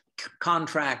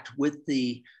contract with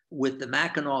the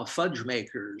Mackinac fudge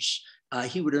makers,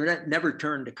 he would have never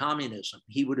turned to communism.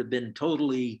 He would have been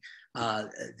totally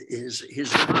his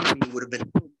economy would have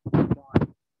been.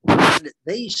 And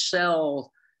they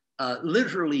sell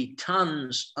literally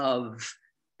tons of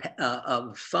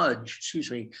fudge.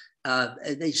 Excuse me.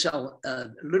 They sell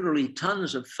literally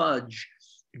tons of fudge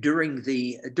during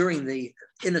the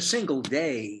in a single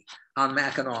day on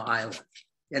Mackinac Island.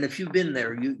 And if you've been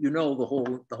there, you know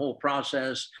the whole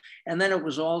process. And then it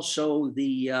was also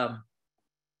the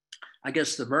I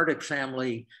guess the Murdoch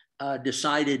family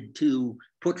decided to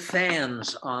put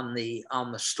fans on the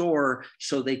store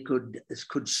so they could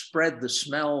spread the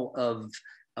smell of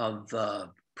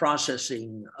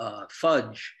processing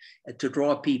fudge to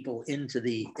draw people into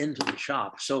the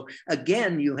shop. So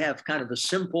again, you have kind of a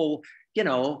simple, you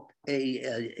know,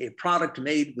 a product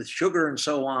made with sugar and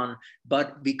so on,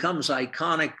 but becomes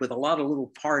iconic with a lot of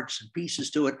little parts and pieces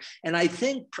to it. And I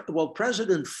think, well,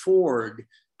 President Ford,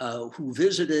 who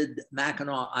visited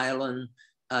Mackinac Island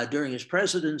during his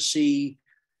presidency,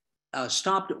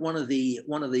 stopped at one of the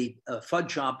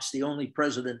fudge shops, the only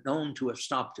president known to have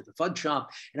stopped at a fudge shop.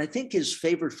 And I think his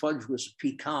favorite fudge was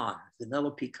pecan,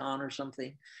 vanilla pecan or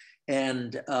something.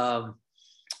 And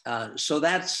so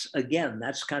that's, again,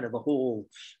 that's kind of the whole,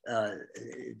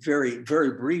 very,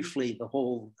 very briefly, the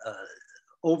whole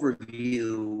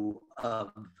overview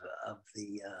of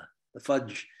the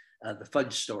fudge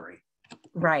story.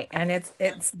 Right. And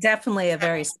it's definitely a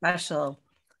very special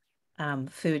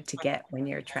food to get when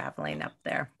you're traveling up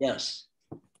there. Yes.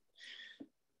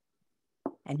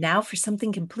 And now for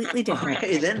something completely different.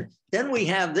 Okay, then we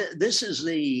have, this is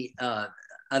the,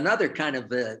 another kind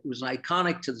of, it was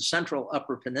iconic to the central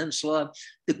upper peninsula,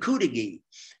 the Kudigi.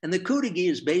 And the Kudigi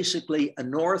is basically a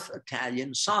North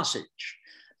Italian sausage,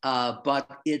 but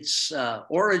its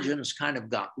origins kind of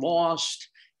got lost,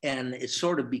 and it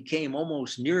sort of became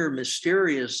almost near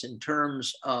mysterious in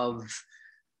terms of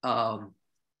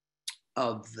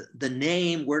the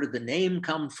name. Where did the name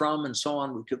come from, and so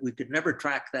on. We could never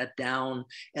track that down.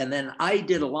 And then I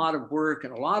did a lot of work,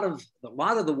 and a lot of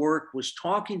the work was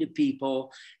talking to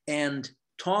people and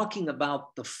talking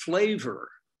about the flavor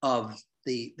of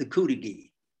the Kudigi.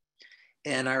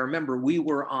 And I remember we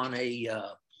were on a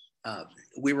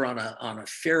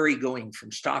ferry going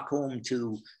from Stockholm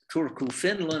to Turku,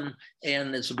 Finland,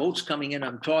 and as the boat's coming in,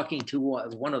 I'm talking to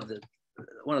one of the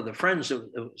friends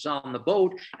that was on the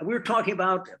boat, and we were talking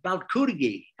about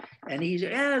Kudigi, and he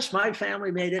said, yes, my family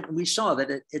made it, and we saw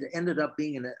that it ended up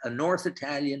being a North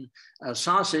Italian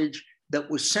sausage that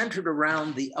was centered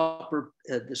around the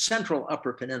central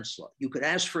upper peninsula. You could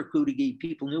ask for Kudigi,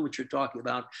 people knew what you're talking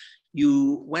about.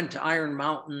 You went to Iron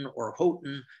Mountain or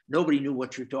Houghton, nobody knew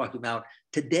what you're talking about.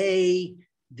 Today,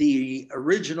 the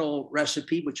original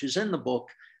recipe, which is in the book,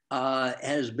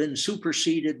 has been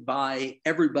superseded by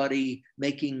everybody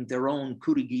making their own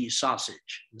Kudigi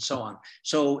sausage and so on.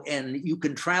 So, and you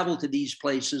can travel to these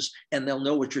places and they'll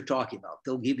know what you're talking about.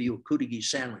 They'll give you a Kudigi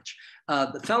sandwich.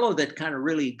 The fellow that kind of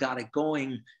really got it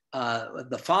going,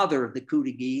 the father of the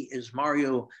Kudigi, is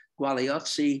Mario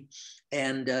Gualiozzi,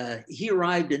 and he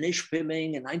arrived in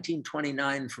Ishpeming in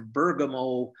 1929 from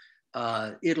Bergamo,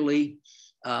 Italy,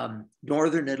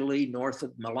 northern Italy, north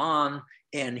of Milan,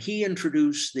 and he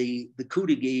introduced the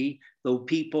Kudigi, though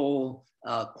people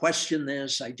question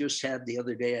this. I just had the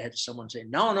other day, I had someone say,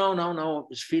 no, it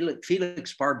was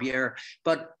Felix Barbier.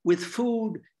 But with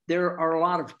food, there are a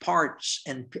lot of parts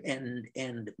and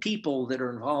people that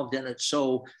are involved in it.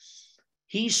 So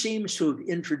he seems to have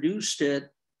introduced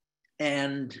it,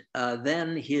 and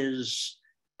then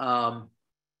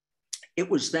it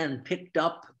was then picked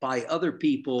up by other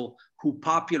people who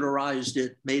popularized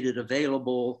it, made it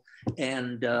available.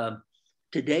 And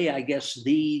today, I guess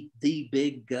the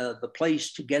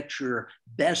place to get your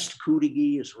best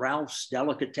Kudigi is Ralph's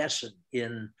Delicatessen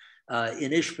in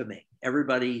Ishpeming.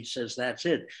 Everybody says that's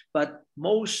it. But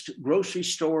most grocery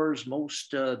stores,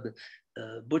 most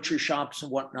butcher shops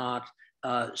and whatnot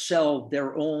sell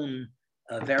their own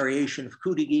variation of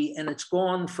Kudigi. And it's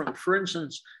gone from, for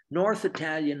instance, North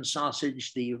Italian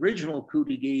sausage. The original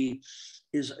Kudigi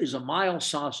is a mild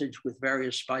sausage with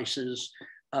various spices.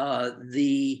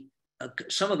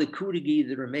 Some of the Kudigi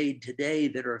that are made today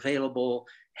that are available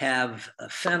have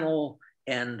fennel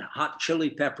and hot chili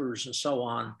peppers and so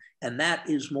on. And that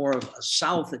is more of a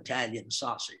South Italian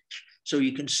sausage. So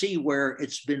you can see where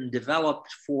it's been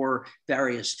developed for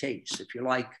various tastes. If you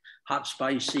like hot,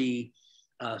 spicy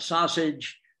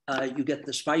sausage, you get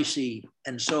the spicy.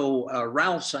 And so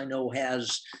Ralph's, I know,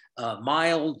 has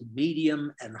mild,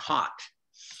 medium, and hot.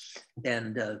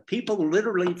 And people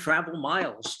literally travel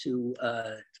miles to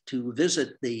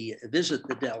visit the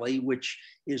deli, which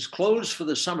is closed for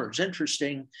the summer. It's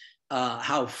interesting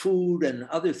how food and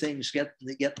other things get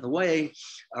in the way.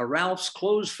 Ralph's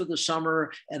closed for the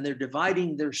summer, and they're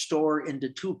dividing their store into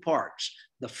two parts.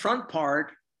 The front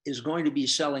part is going to be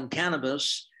selling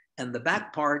cannabis, and the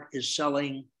back part is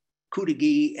selling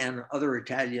Kudigi and other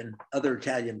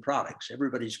Italian products.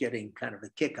 Everybody's getting kind of a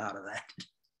kick out of that.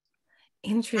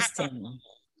 Interesting.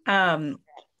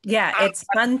 Yeah, it's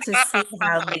fun to see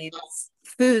how these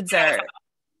foods are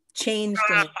changed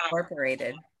and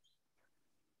incorporated.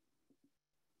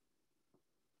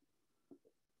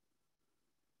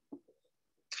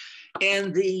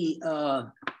 And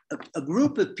a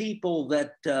group of people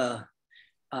that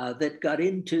that got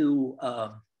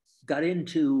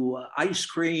into ice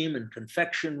cream and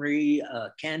confectionery,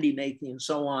 candy making, and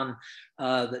so on.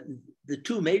 The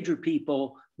two major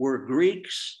people were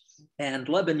Greeks and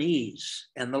Lebanese,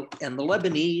 and the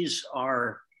Lebanese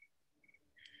are,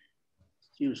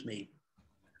 excuse me.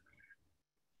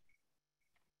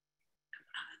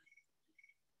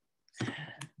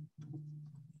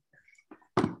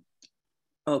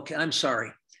 Okay, I'm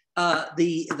sorry.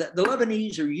 The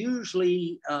Lebanese are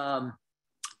usually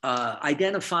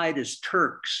identified as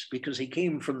Turks because he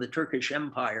came from the Turkish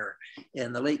Empire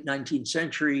in the late 19th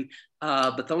century.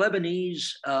 But the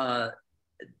Lebanese,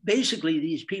 basically,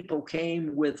 these people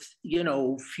came with, you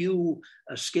know, few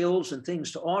skills and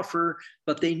things to offer,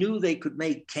 but they knew they could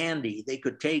make candy. They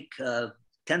could take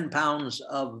 10 pounds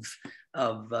of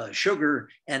sugar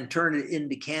and turn it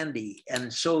into candy.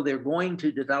 And so they're going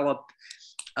to develop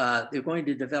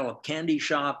candy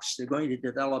shops. They're going to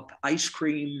develop ice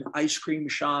cream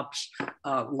shops,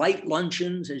 light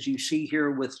luncheons, as you see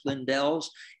here with Lindell's.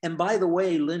 And by the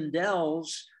way,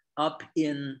 Lindell's up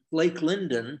in Lake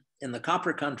Linden in the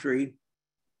Copper Country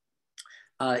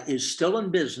is still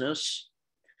in business.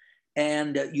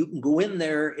 And you can go in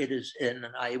there. It is, and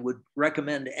I would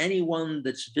recommend anyone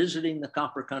that's visiting the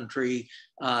Copper Country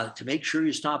to make sure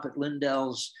you stop at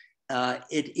Lindell's.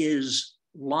 It is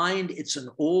lined. It's an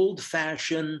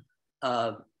old-fashioned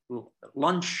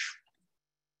lunch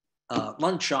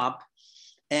shop,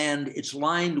 and it's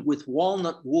lined with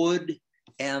walnut wood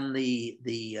and the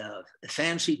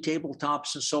fancy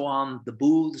tabletops and so on, the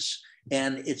booths,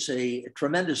 and it's a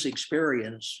tremendous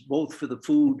experience both for the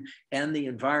food and the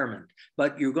environment.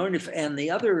 But you're going to, and the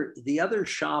other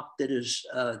shop that is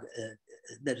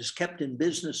kept in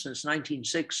business since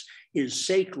 1906 is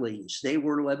Sakely's. They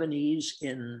were Lebanese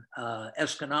in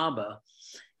Escanaba,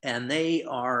 and they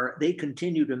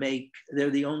continue to make. They're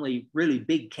the only really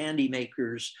big candy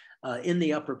makers in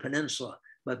the Upper Peninsula.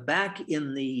 But back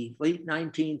in the late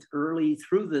 19th, early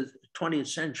through the 20th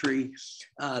century,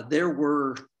 there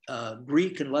were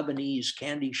Greek and Lebanese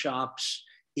candy shops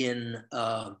in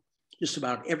just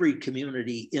about every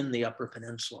community in the Upper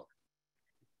Peninsula.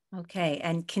 Okay,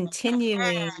 and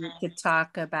continuing to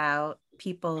talk about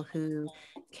people who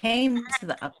came to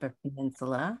the Upper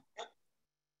Peninsula.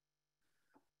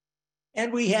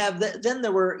 And we have, then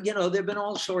there were, you know, there have been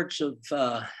all sorts of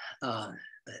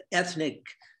ethnic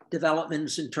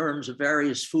developments in terms of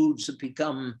various foods that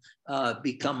become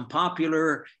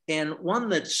popular. And one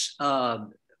that's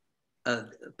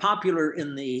popular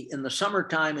in the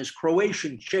summertime is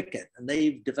Croatian chicken, and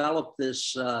they've developed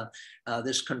this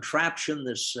this contraption,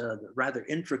 this rather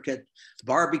intricate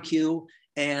barbecue,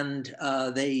 and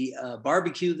they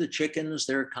barbecue the chickens.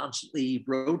 They're constantly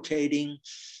rotating,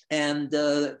 and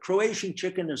Croatian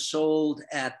chicken is sold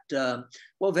at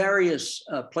well, various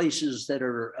places that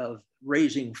are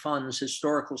raising funds,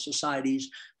 historical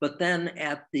societies, but then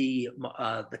at the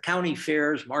county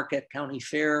fairs, Marquette County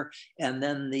Fair, and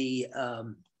then the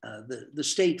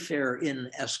state fair in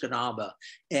Escanaba.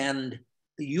 And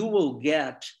you will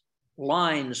get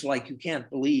lines like you can't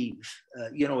believe.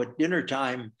 You know, at dinner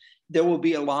time, there will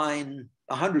be a line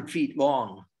 100 feet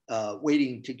long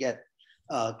waiting to get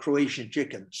Croatian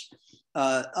chickens.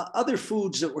 Other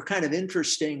foods that were kind of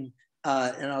interesting,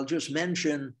 and I'll just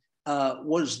mention,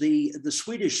 was the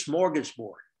Swedish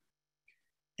smorgasbord.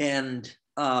 And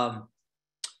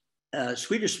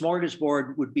Swedish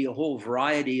smorgasbord would be a whole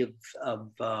variety of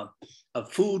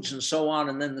foods and so on.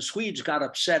 And then the Swedes got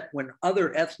upset when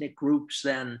other ethnic groups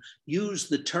then used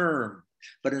the term,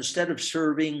 but instead of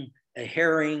serving a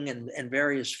herring and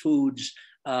various foods,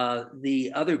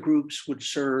 the other groups would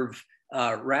serve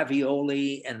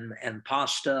ravioli and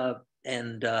pasta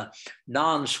and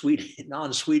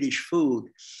non-Swedish food.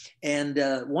 And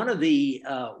one of the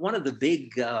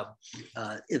big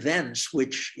events,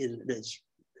 which is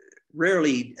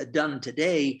rarely done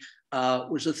today,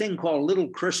 was a thing called Little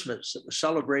Christmas that was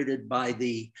celebrated by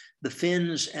the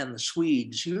Finns and the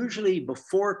Swedes, usually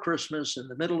before Christmas in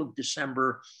the middle of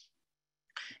December.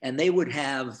 And they would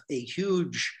have a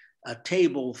huge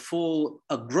table full,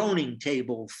 a groaning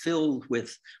table filled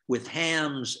with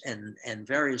hams and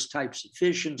various types of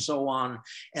fish and so on.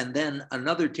 And then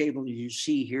another table you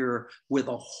see here with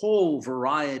a whole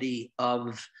variety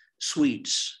of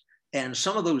sweets. And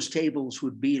some of those tables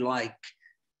would be like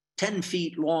 10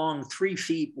 feet long, 3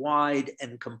 feet wide,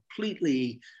 and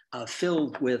completely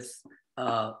filled with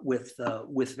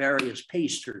with various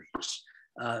pastries.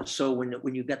 So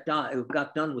when you got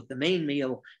done with the main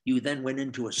meal, you then went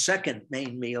into a second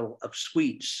main meal of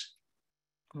sweets.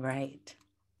 Right.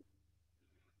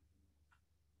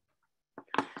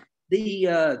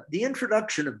 The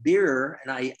introduction of beer,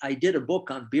 and I did a book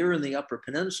on beer in the Upper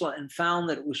Peninsula and found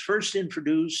that it was first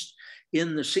introduced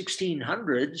in the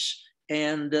 1600s,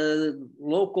 and the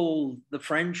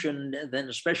French and then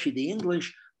especially the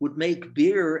English would make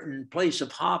beer in place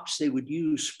of hops. They would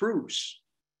use spruce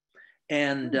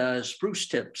and spruce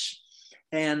tips.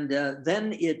 And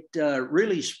then it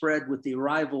really spread with the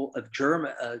arrival of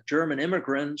German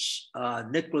immigrants.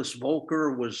 Nicholas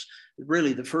Volker was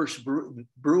really the first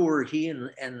brewer. He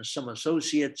and some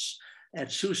associates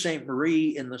at Sault Ste.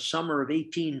 Marie in the summer of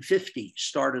 1850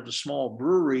 started a small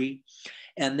brewery.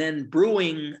 And then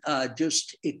brewing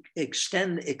just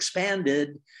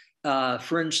expanded.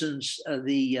 For instance,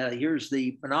 here's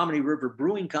the Menominee River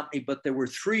Brewing Company, but there were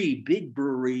 3 big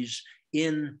breweries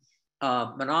in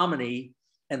Menominee,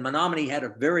 and Menominee had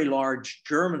a very large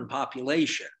German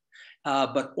population.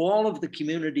 But all of the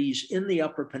communities in the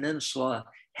Upper Peninsula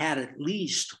had at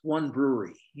least one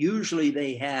brewery. Usually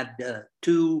they had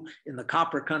 2 in the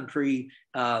Copper Country.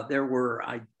 There were,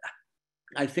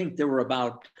 I think there were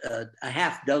about a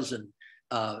half dozen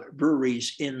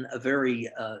breweries in a very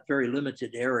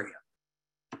limited area.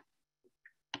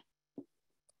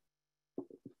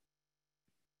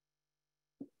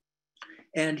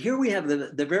 And here we have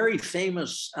the very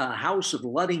famous House of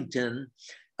Ludington.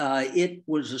 It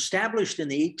was established in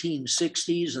the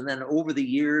 1860s, and then over the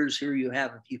years, here you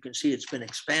can see it's been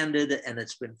expanded and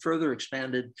it's been further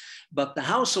expanded. But the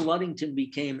House of Ludington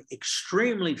became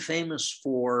extremely famous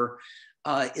for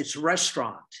its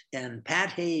restaurant. And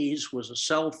Pat Hayes was a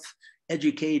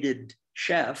self-educated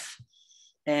chef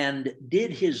and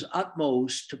did his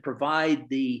utmost to provide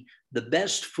the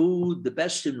best food, the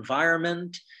best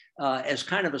environment, as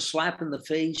kind of a slap in the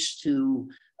face to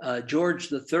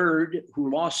George III,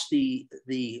 who lost the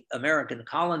American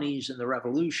colonies in the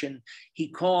Revolution. He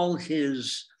called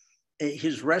his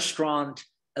restaurant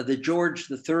the George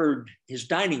III, his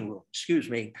dining room, excuse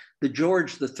me, the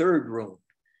George III room.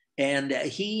 And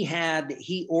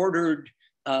he ordered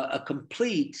a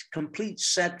complete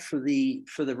set for the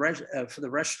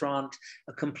restaurant,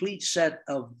 a complete set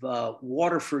of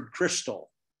Waterford crystal.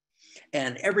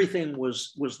 And everything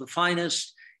was the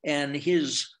finest. And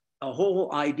his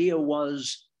whole idea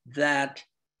was that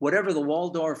whatever the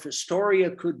Waldorf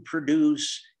Astoria could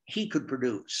produce, he could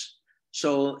produce.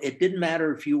 So it didn't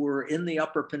matter if you were in the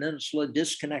Upper Peninsula,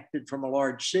 disconnected from a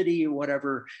large city or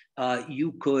whatever,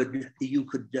 you could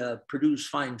produce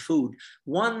fine food.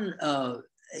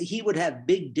 He would have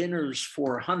big dinners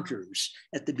for hunters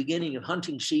at the beginning of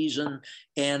hunting season.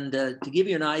 And to give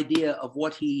you an idea of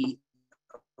what he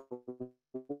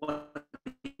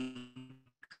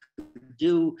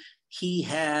do, he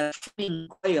had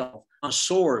quail on a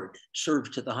sword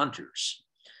served to the hunters.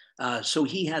 So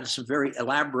he had some very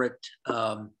elaborate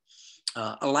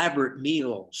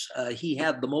meals. He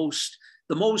had the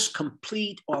most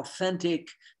complete, authentic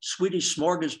Swedish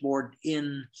smorgasbord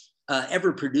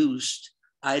ever produced.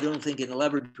 I don't think it'll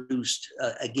ever be produced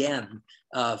again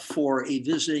for a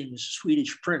visiting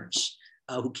Swedish prince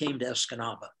who came to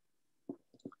Escanaba.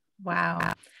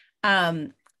 Wow.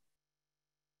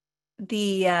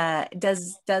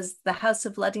 Does the House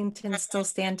of Ludington still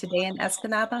stand today in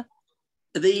Escanaba?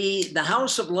 The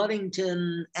House of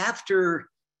Ludington, after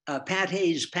Pat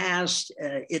Hayes passed,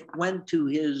 it went to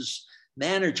his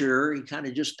manager. He kind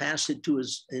of just passed it to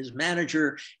his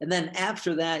manager. And then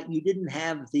after that, you didn't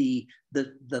have the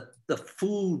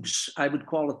foods, I would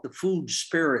call it the food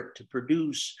spirit to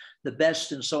produce the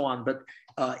best and so on. But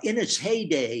in its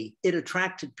heyday, it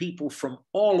attracted people from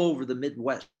all over the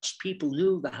Midwest. People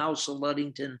knew the House of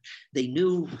Ludington. They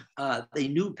knew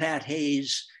Pat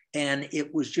Hayes. And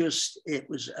it was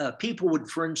people would,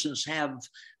 for instance, have,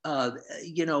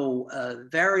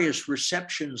 various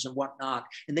receptions and whatnot,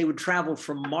 and they would travel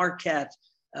from Marquette,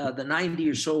 the 90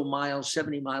 or so miles,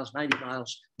 70 miles, 90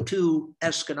 miles to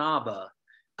Escanaba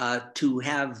to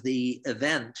have the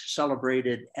event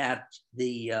celebrated at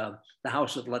the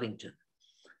House of Ludington.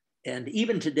 And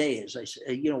even today, as I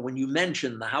say, when you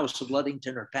mention the House of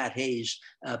Ludington or Pat Hayes,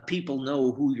 people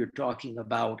know who you're talking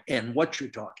about and what you're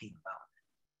talking about.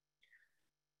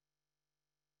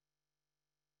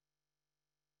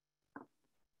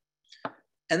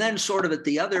 and then sort of at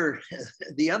the other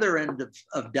end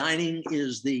of dining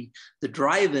is the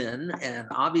drive-in. And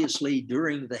obviously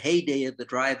during the heyday of the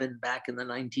drive-in back in the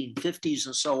 1950s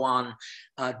and so on,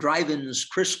 drive-ins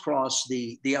crisscross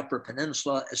the Upper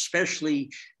Peninsula,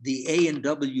 especially the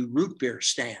A&W root beer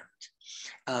stand.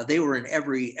 They were in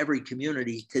every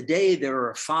community. Today there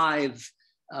are five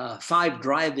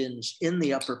drive-ins in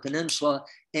the Upper Peninsula,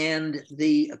 and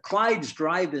the Clyde's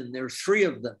Drive-In, there are three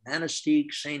of them: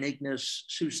 Anastique, St. Ignace,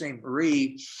 Sault Ste.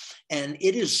 Marie, and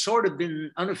it has sort of been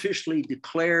unofficially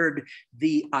declared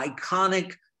the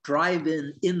iconic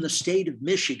drive-in in the state of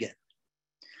Michigan.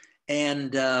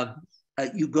 And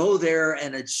you go there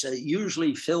and it's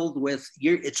usually filled with,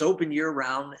 it's open year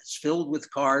round, it's filled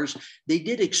with cars. They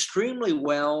did extremely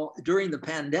well during the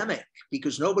pandemic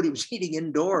because nobody was eating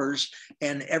indoors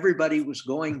and everybody was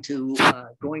going to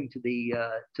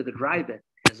the drive-in.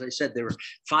 As I said, there were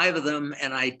five of them,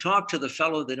 and I talked to the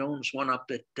fellow that owns one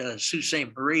up at Sault Ste.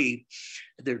 Marie.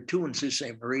 There are two in Sault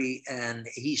Ste. Marie, and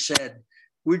he said,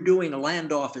 we're doing a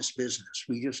land office business.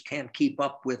 We just can't keep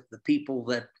up with the people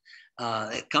that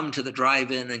come to the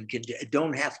drive-in and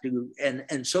don't have to,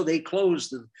 and so they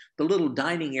closed the little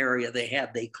dining area they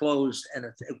had. They closed, and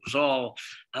it was all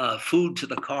food to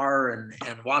the car and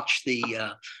watch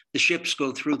the ships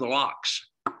go through the locks.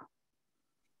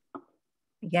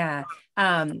 Yeah,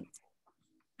 I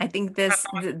think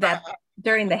that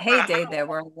during the heyday there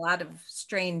were a lot of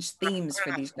strange themes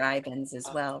for these drive-ins as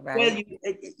well, right? Well,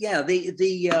 yeah, the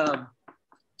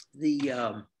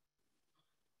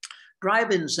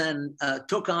drive-ins then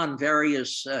took on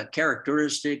various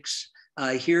characteristics.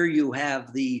 Here you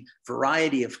have the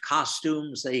variety of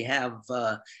costumes. They have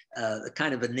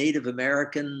kind of a Native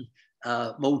American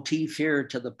motif here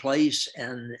to the place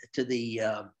and to the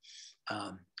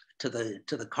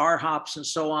car hops and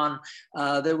so on.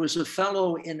 There was a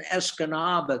fellow in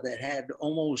Escanaba that had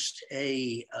almost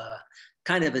a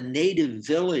kind of a native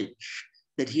village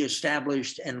that he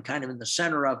established, and kind of in the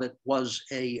center of it was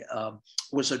a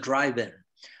drive-in,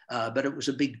 but it was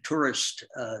a big tourist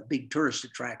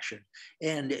attraction,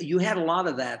 and you had a lot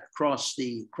of that across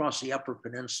the Upper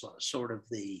Peninsula, sort of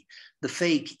the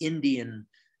fake Indian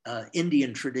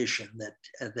tradition that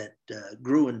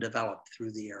grew and developed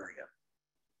through the area.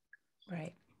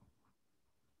 Right.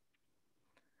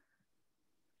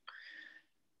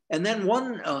 And then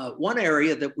one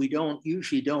area that we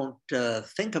usually don't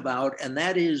think about, and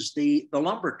that is the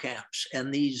lumber camps.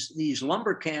 And these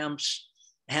lumber camps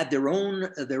had their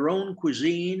own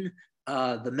cuisine.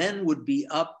 The men would be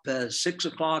up 6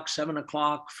 o'clock, 7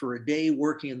 o'clock for a day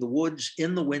working in the woods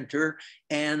in the winter,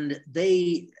 and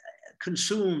they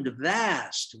consumed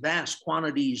vast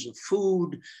quantities of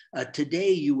food.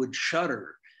 Today you would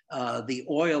shudder. The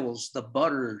oils, the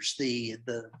butters, the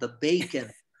bacon.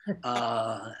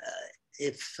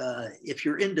 If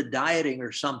you're into dieting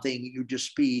or something, you'd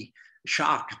just be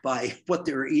shocked by what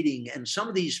they're eating. And some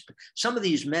of these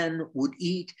men would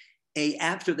eat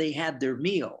after they had their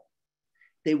meal,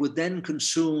 they would then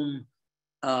consume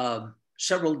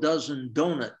several dozen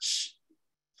donuts,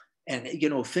 and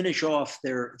finish off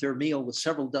their meal with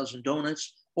several dozen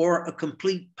donuts or a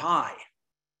complete pie,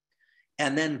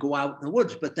 and then go out in the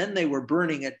woods. But then they were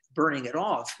burning it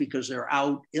off because they're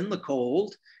out in the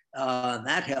cold. And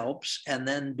that helps. And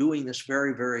then doing this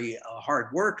very, very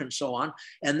hard work and so on.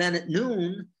 And then at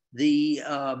noon, the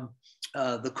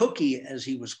cookie, as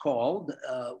he was called,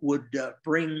 would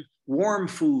bring warm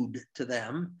food to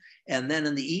them. And then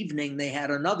in the evening, they had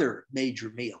another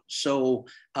major meal. So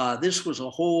this was a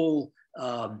whole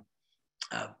part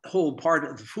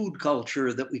of the food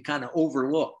culture that we kind of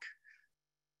overlook.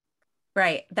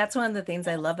 Right. That's one of the things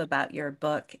I love about your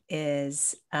book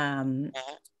is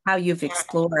how you've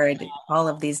explored all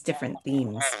of these different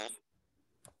themes.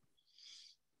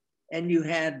 And you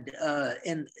had,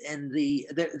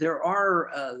 there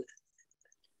are,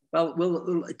 well,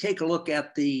 we'll take a look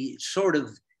at the sort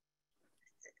of,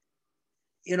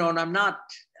 and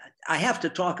I have to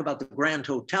talk about the Grand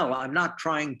Hotel. I'm not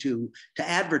trying to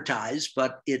advertise,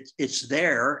 but it's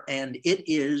there, and it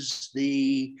is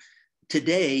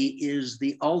today is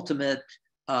the ultimate,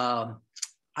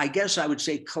 I guess I would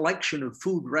say, collection of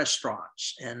food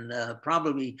restaurants. And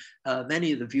probably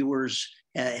many of the viewers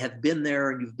have been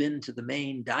there, and you've been to the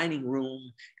main dining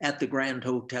room at the Grand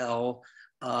Hotel.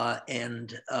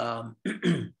 And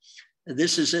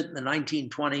this is it in the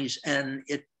 1920s, and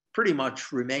it pretty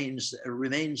much remains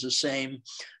the same.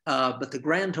 But the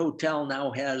Grand Hotel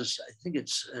now has, I think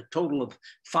it's a total of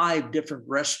 5 different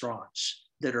restaurants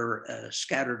that are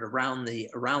scattered around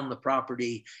the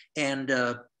property, and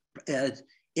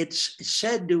it's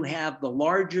said to have the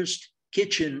largest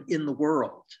kitchen in the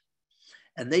world.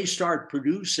 and they start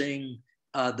producing,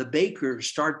 the bakers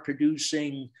start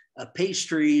producing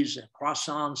pastries and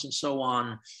croissants and so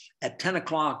on at 10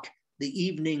 o'clock the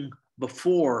evening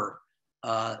before,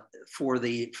 for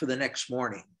the next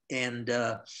morning. And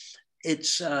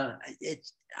it's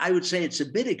I would say it's a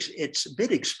bit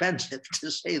expensive,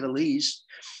 to say the least,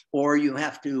 or you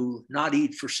have to not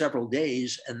eat for several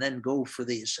days and then go for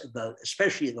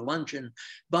especially the luncheon.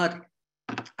 But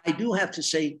I do have to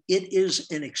say it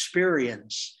is an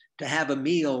experience to have a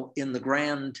meal in the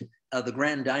grand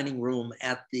dining room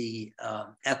at the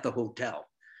hotel.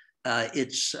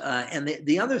 And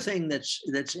the other thing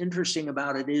that's interesting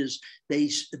about it is they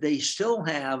still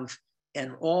have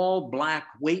an all Black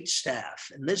wait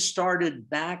staff, and this started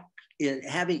back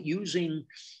using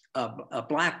a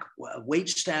Black wait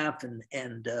staff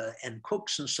and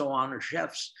cooks and so on, or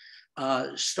chefs.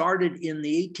 Started in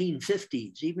the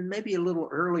 1850s, even maybe a little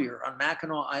earlier on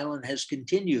Mackinac Island, has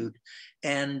continued.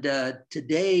 And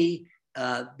today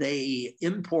they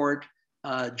import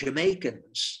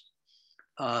Jamaicans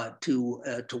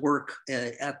to work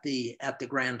at the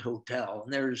Grand Hotel.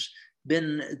 And there's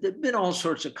been all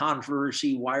sorts of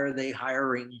controversy. Why are they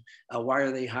hiring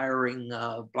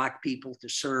Black people to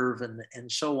serve,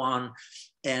 and so on?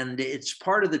 And it's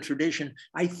part of the tradition.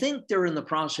 I think they're in the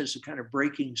process of kind of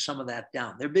breaking some of that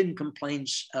down. There have been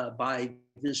complaints by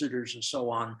visitors and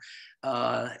so on.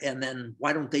 And then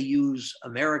why don't they use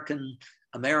American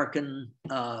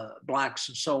Blacks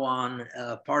and so on?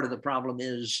 Part of the problem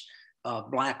is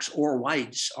Blacks or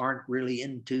whites aren't really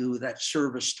into that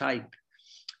service type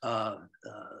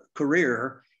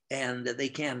career, and they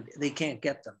can't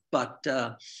get them. But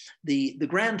the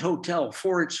Grand Hotel,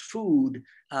 for its food,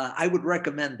 I would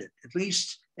recommend it at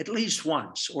least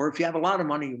once. Or if you have a lot of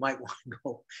money, you might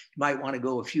want to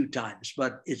go a few times.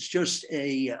 But it's just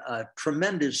a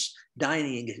tremendous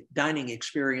dining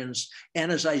experience.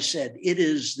 And as I said,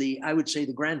 I would say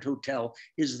the Grand Hotel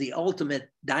is the ultimate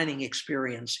dining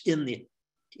experience in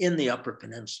the Upper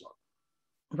Peninsula.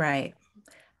 Right.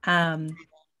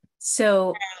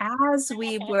 So as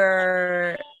we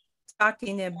were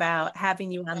talking about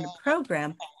having you on the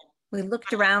program, we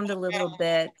looked around a little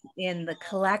bit in the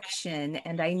collection,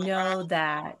 and I know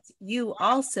that you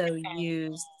also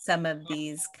used some of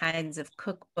these kinds of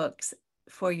cookbooks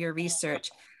for your research.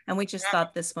 And we just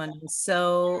thought this one was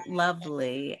so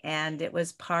lovely. And it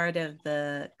was part of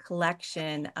the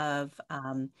collection of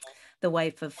the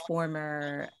wife of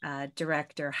former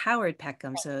director Howard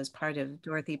Peckham. So it was part of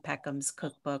Dorothy Peckham's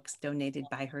cookbooks donated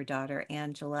by her daughter,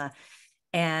 Angela.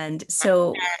 And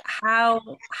so how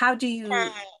do you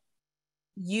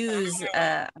use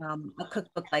a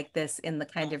cookbook like this in the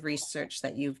kind of research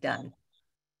that you've done?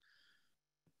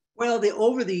 Well,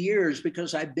 over the years,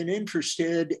 because I've been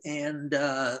interested, and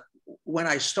when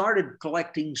I started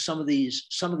collecting some of these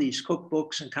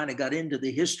cookbooks and kind of got into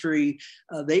the history,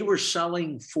 they were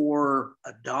selling for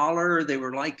 $1. They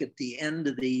were like at the end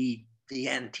of the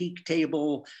antique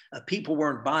table. People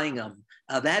weren't buying them.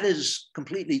 That has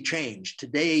completely changed.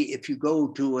 Today, if you go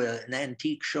to an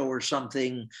antique show or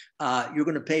something, you're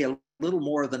going to pay a little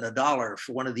more than $1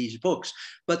 for one of these books.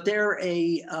 But they're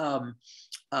a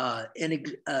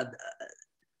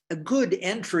good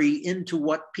entry into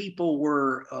what people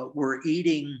were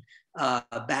eating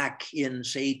back in,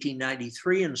 say,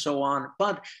 1893 and so on.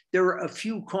 But there are a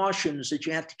few cautions that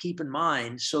you have to keep in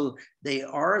mind. So they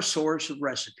are a source of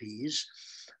recipes,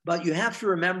 but you have to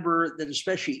remember that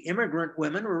especially immigrant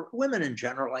women, or women in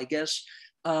general, I guess,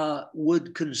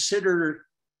 would consider,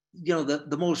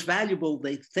 the most valuable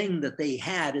thing that they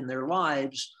had in their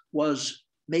lives was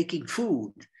making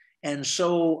food. And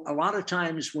so a lot of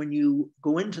times when you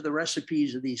go into the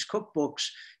recipes of these cookbooks,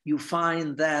 you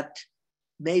find that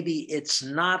maybe it's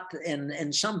not,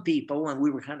 and some people, and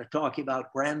we were kind of talking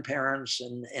about grandparents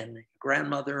and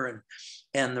grandmother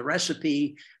and the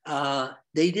recipe,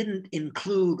 they didn't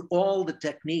include all the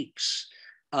techniques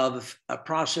of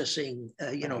processing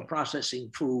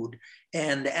food.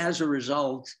 And as a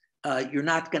result, you're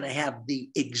not going to have the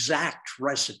exact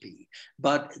recipe.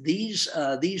 But these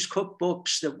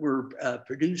cookbooks that were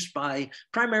produced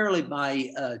primarily by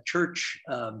church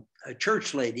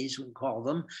ladies, we call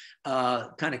them,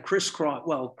 kind of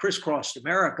crisscrossed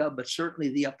America, but certainly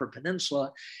the Upper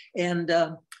Peninsula. And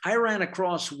I ran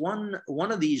across one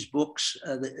of these books.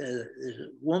 The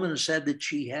woman said that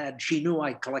she knew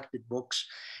I collected books,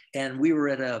 and we were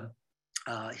at a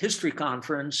history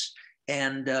conference,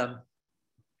 and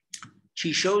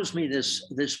she shows me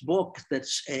this book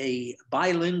that's a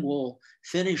bilingual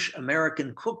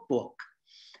Finnish-American cookbook,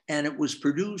 and it was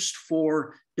produced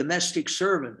for domestic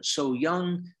servants, so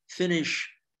young Finnish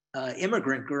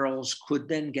immigrant girls could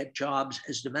then get jobs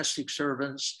as domestic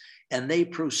servants, and they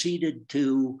proceeded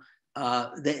to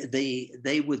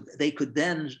they could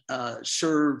then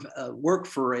work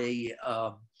for an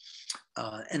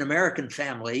American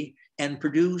family and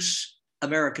produce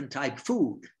American type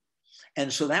food.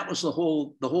 And so that was the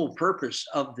whole purpose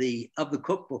of the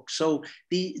cookbook. So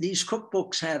these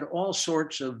cookbooks had all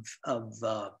sorts of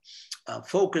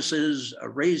focuses,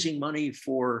 raising money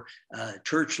for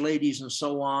church ladies and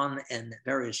so on, and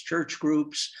various church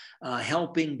groups,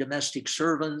 helping domestic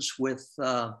servants with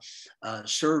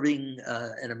serving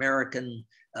an American,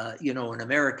 an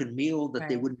American meal that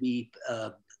they would be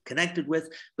connected with.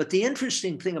 But the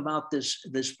interesting thing about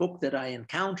this book that I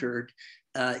encountered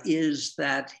is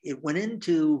that it went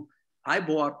into, I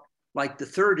bought like the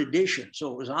third edition, so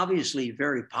it was obviously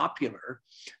very popular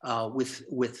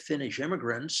with Finnish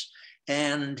immigrants,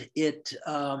 and it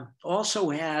also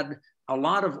had a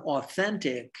lot of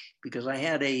authentic, because I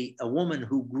had a woman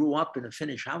who grew up in a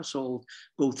Finnish household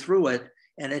go through it,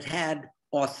 and it had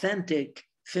authentic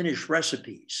Finnish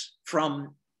recipes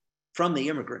from the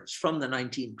immigrants from the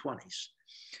 1920s.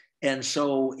 And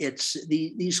so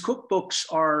these cookbooks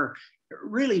are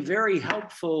really very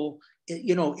helpful.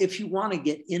 If you want to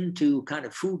get into kind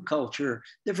of food culture,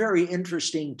 they're very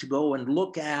interesting to go and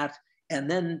look at, and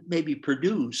then maybe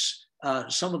produce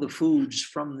some of the foods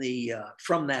from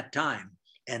that time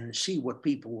and see what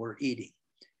people were eating.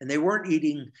 And they weren't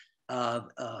eating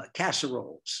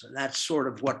casseroles. That's sort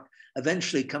of what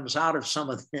eventually comes out of some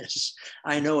of this.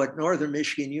 I know at Northern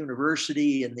Michigan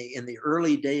University in the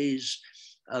early days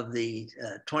of the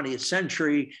 20th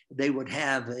century, they would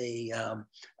have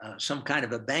some kind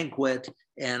of a banquet,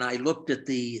 and I looked at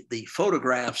the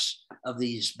photographs of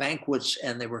these banquets,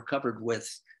 and they were covered with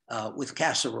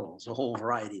casseroles, a whole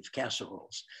variety of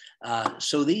casseroles.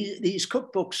 So these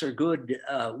cookbooks are good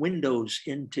windows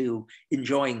into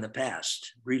enjoying the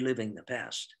past, reliving the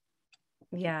past.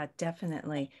 Yeah,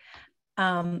 definitely.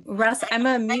 Russ, I'm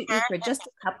going to mute you for just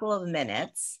a couple of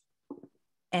minutes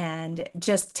and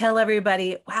just tell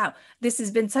everybody, wow, this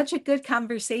has been such a good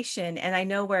conversation. And I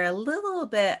know we're a little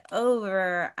bit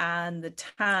over on the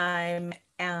time.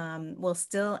 We'll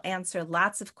still answer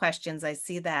lots of questions. I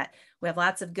see that we have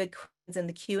lots of good questions in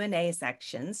the Q&A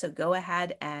section. So go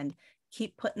ahead and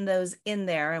keep putting those in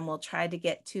there, and we'll try to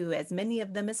get to as many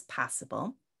of them as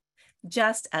possible.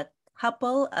 Just a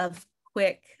couple of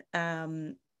quick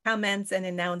comments and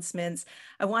announcements.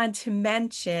 I wanted to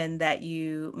mention that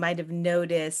you might have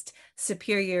noticed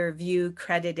Superior View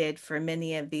credited for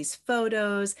many of these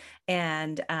photos,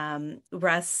 and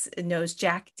Russ knows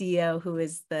Jack Dio, who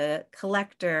is the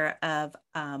collector of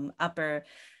Upper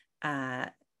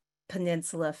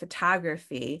Peninsula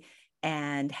photography,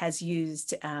 and has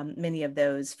used many of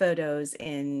those photos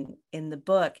in the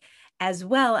book. As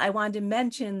well, I wanted to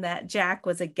mention that Jack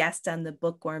was a guest on the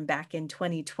Bookworm back in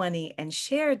 2020 and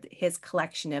shared his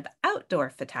collection of outdoor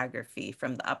photography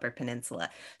from the Upper Peninsula.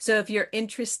 So if you're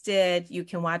interested, you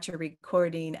can watch a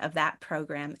recording of that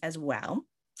program as well.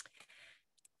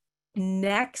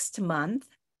 Next month,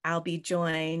 I'll be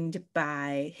joined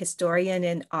by historian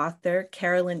and author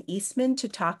Carolyn Eastman to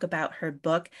talk about her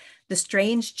book, The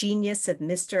Strange Genius of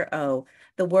Mr. O,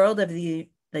 The World of the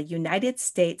United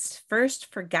States' First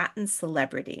Forgotten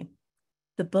Celebrity.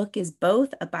 The book is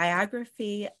both a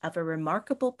biography of a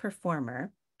remarkable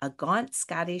performer, a gaunt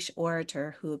Scottish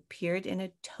orator who appeared in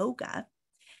a toga,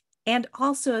 and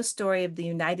also a story of the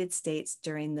United States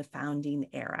during the founding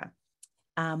era.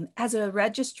 As a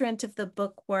registrant of the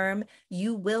Bookworm,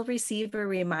 you will receive a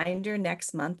reminder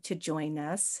next month to join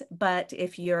us, but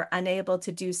if you're unable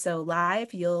to do so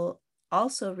live, you'll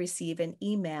also receive an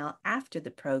email after the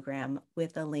program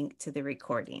with a link to the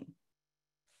recording.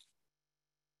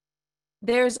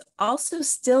 There's also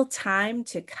still time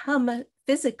to come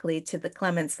physically to the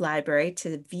Clements Library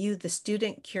to view the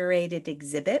student-curated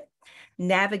exhibit,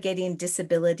 Navigating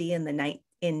Disability in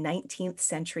 19th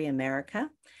Century America.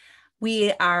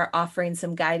 We are offering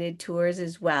some guided tours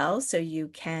as well, so you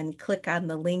can click on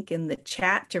the link in the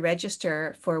chat to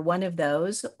register for one of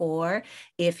those, or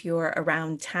if you're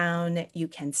around town, you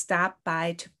can stop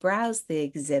by to browse the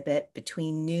exhibit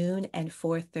between noon and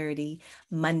 4:30,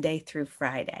 Monday through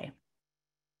Friday.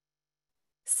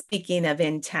 Speaking of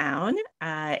in town,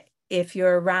 if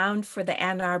you're around for the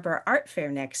Ann Arbor Art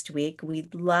Fair next week,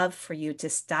 we'd love for you to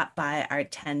stop by our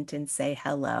tent and say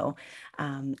hello.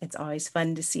 It's always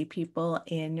fun to see people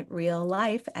in real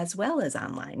life as well as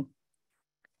online.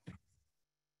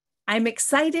 I'm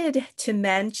excited to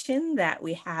mention that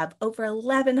we have over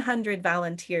 1,100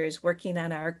 volunteers working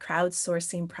on our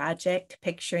crowdsourcing project,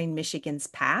 Picturing Michigan's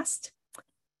Past.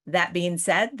 That being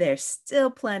said, there's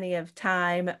still plenty of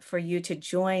time for you to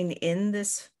join in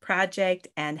this project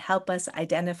and help us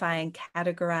identify and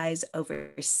categorize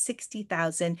over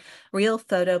 60,000 real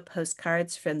photo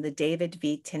postcards from the David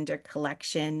V. Tinder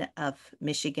collection of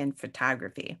Michigan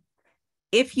photography.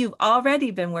 If you've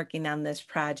already been working on this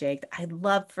project, I'd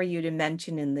love for you to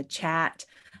mention in the chat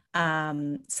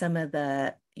some of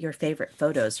your favorite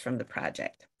photos from the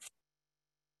project.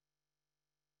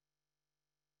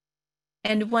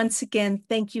 And once again,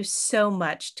 thank you so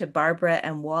much to Barbara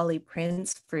and Wally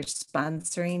Prince for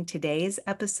sponsoring today's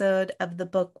episode of The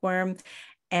Bookworm.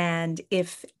 And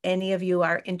if any of you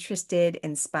are interested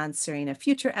in sponsoring a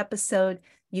future episode,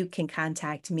 you can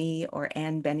contact me or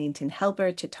Ann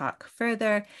Bennington-Helber to talk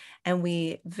further. And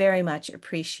we very much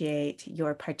appreciate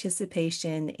your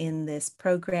participation in this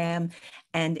program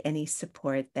and any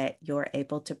support that you're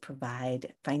able to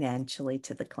provide financially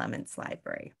to the Clements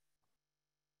Library.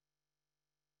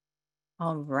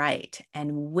 All right,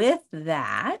 and with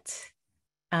that,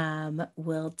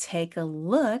 we'll take a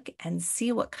look and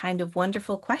see what kind of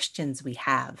wonderful questions we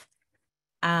have.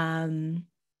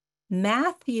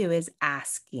 Matthew is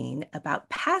asking about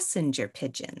passenger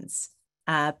pigeons.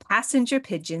 Passenger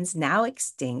pigeons, now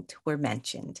extinct, were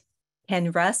mentioned.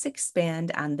 Can Russ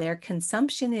expand on their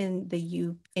consumption in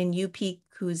UP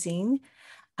cuisine?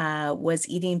 Was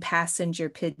eating passenger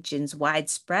pigeons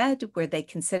widespread? Were they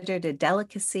considered a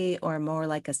delicacy or more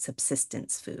like a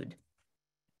subsistence food?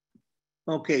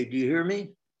 Okay, do you hear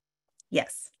me?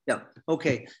 Yes. Yeah.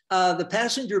 Okay. The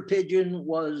passenger pigeon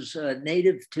was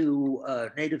native to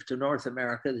North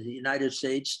America, the United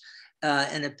States,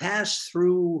 and it passed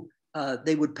through.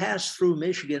 They would pass through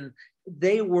Michigan.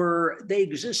 They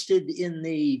existed in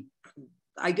the,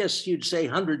 I guess you'd say,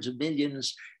 hundreds of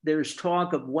millions. There's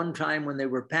talk of one time when they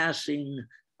were passing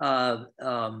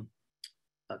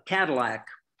Cadillac,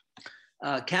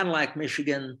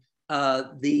 Michigan.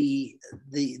 The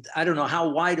I don't know how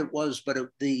wide it was, but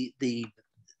the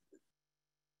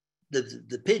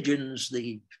pigeons,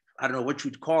 I don't know what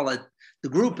you'd call it, the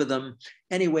group of them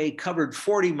anyway, covered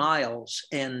 40 miles,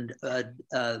 and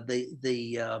the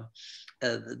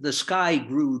sky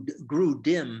grew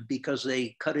dim because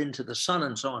they cut into the sun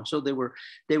and so on. So they were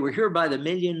here by the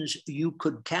millions. You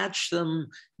could catch them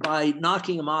by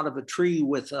knocking them out of a tree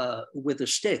with a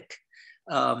stick,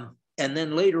 and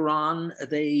then later on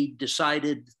they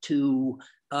decided to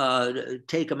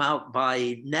take them out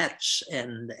by nets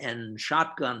and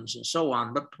shotguns and so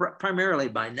on, but primarily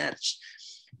by nets,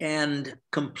 and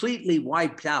completely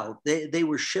wiped out. They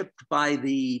were shipped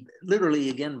literally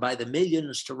again by the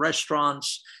millions to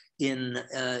restaurants in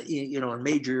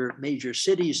major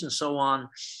cities and so on.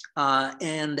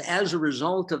 And as a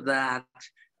result of that,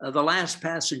 the last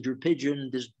passenger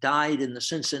pigeon died in the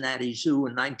Cincinnati Zoo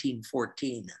in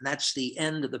 1914. And that's the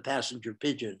end of the passenger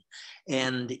pigeon.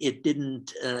 And it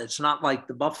didn't, it's not like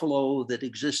the buffalo that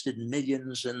existed in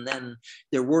millions. And then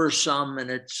there were some, and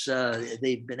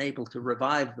they've been able to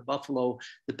revive the buffalo.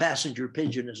 The passenger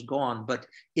pigeon is gone. But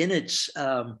in its,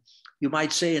 you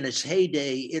might say in its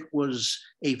heyday, it was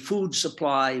a food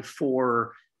supply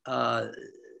for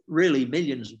really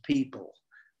millions of people.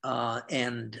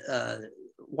 And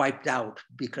wiped out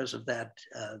because of that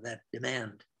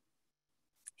demand.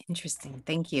 Interesting.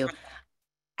 Thank you.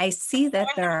 I see that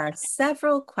there are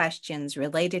several questions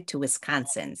related to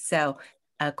Wisconsin. So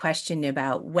a question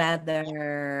about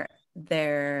whether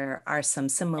there are some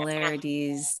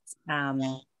similarities,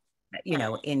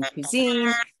 in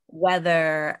cuisine,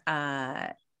 whether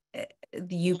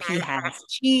the UP has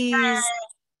cheese,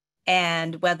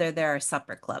 and whether there are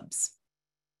supper clubs.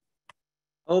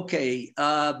 Okay.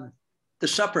 The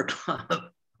supper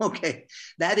club. Okay,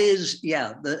 that is,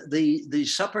 yeah, the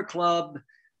supper club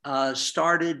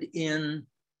started in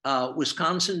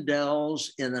Wisconsin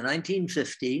Dells in the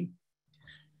 1950s,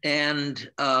 and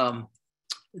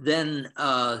then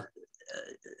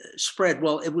spread.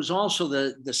 Well, it was also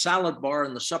the salad bar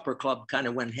and the supper club kind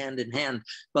of went hand in hand,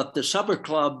 but the supper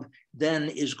club then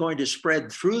is going to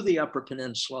spread through the Upper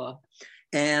Peninsula,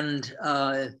 and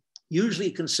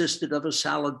usually consisted of a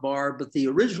salad bar, but the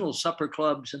original supper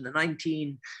clubs in the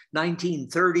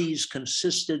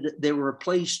 1930s they were a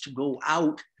place to go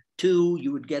out to.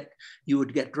 You would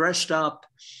get dressed up.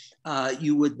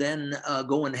 You would then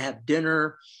go and have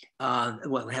dinner,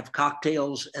 have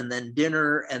cocktails and then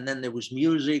dinner, and then there was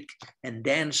music and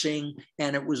dancing,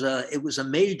 and it was a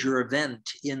major event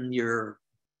in your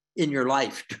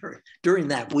life during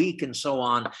that week and so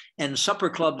on. And supper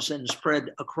clubs then spread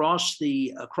across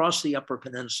the Upper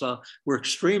Peninsula, were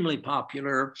extremely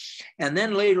popular. And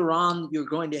then later on, you're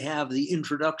going to have the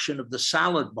introduction of the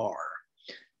salad bar.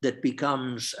 that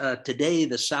becomes, today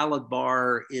the salad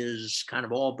bar is kind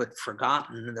of all but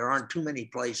forgotten, and there aren't too many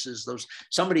places.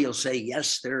 Somebody will say,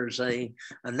 yes, there's a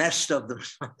nest of them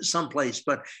someplace,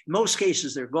 but in most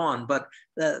cases they're gone. But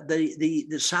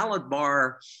the salad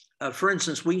bar, for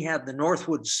instance, we had the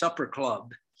Northwood Supper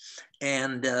Club,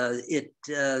 and it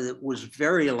was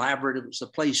very elaborate. It was a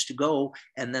place to go.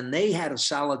 And then they had a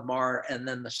salad bar, and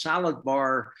then the salad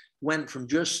bar went from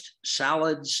just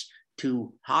salads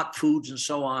to hot foods and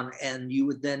so on. And you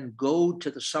would then go to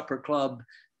the supper club,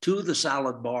 to the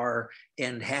salad bar,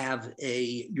 and have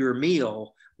your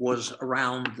meal was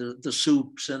around the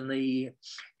soups and the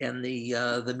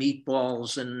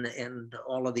meatballs and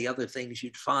all of the other things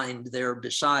you'd find there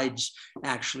besides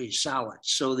actually salads.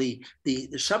 So the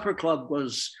supper club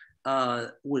was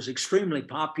extremely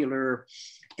popular.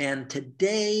 And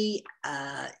today,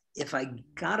 if I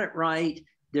got it right,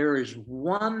 there is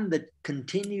one that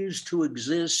continues to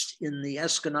exist in the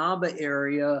Escanaba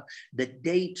area that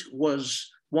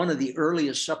was one of the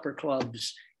earliest supper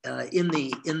clubs in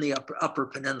the upper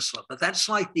peninsula. But that's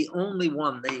like the only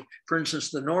one. For instance,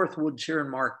 the Northwoods here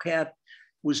in Marquette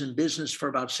was in business for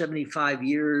about 75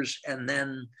 years and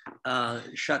then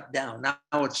shut down. Now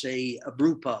it's a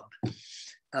brew pub.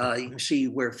 You can see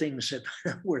where things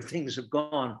have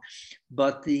gone,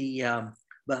 but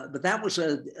that was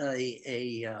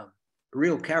a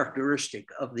real characteristic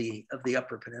of the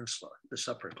Upper Peninsula, the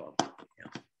supper club. Yeah.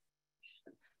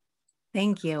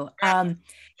 Thank you.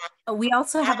 We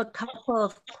also have a couple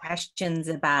of questions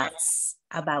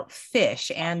about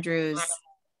fish. Andrew's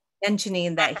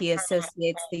mentioning that he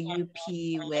associates the UP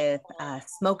with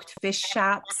smoked fish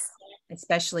shops,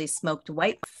 especially smoked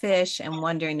whitefish, and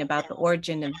wondering about the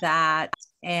origin of that.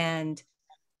 And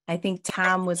I think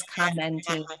Tom was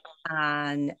commenting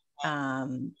on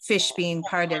fish being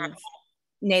part of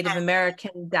Native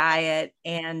American diet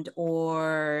and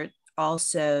or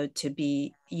also to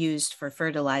be used for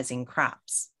fertilizing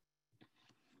crops.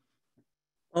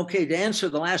 Okay, to answer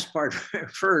the last part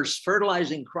first,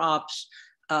 fertilizing crops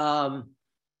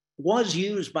was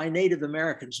used by Native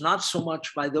Americans, not so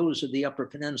much by those of the Upper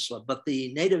Peninsula, but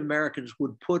the Native Americans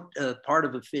would put part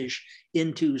of a fish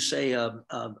into, say, a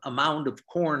mound of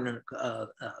corn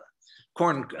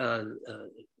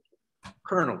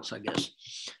kernels, I guess.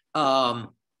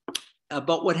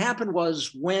 But what happened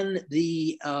was when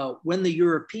the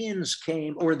Europeans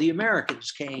came, or the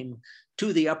Americans came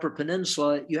to the Upper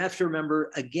Peninsula, you have to remember,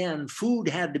 again, food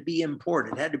had to be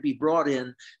imported, had to be brought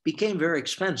in, became very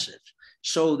expensive.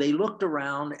 So they looked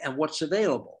around and what's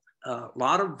available. A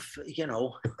lot of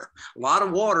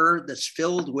water that's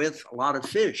filled with a lot of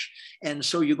fish. And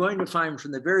so you're going to find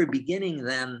from the very beginning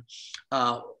then,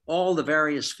 all the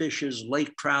various fishes,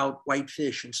 lake trout,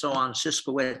 whitefish, and so on,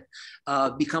 Siskowit,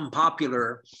 become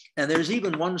popular. And there's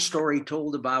even one story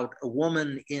told about a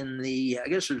woman in I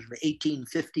guess it was the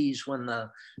 1850s when the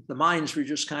mines were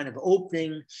just kind of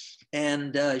opening.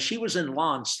 And she was in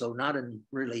Lance, though not in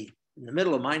the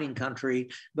middle of mining country,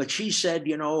 but she said,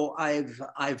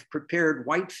 I've prepared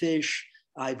whitefish,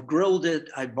 I've grilled it,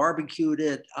 I barbecued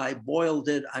it, I boiled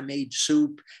it, I made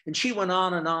soup. And she went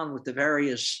on and on with the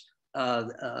various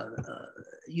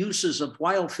uses of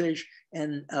wild fish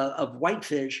and of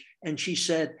whitefish. And she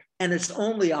said, and it's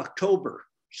only October.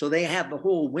 So they have the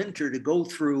whole winter to go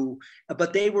through,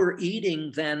 but they were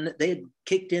eating then, they had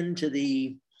kicked into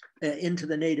the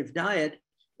native diet.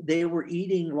 They were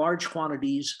eating large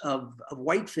quantities of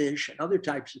whitefish and other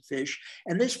types of fish.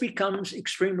 And this becomes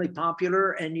extremely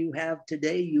popular. And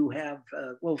today,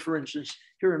 well, for instance,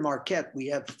 here in Marquette, we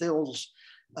have Phil's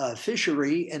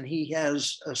fishery, and he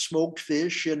has smoked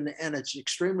fish, and it's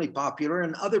extremely popular.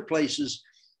 And other places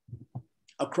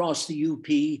across the UP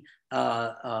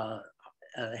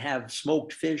have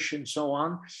smoked fish and so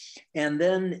on. And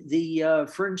then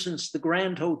for instance, the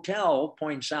Grand Hotel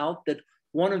points out that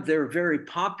one of their very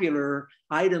popular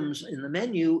items in the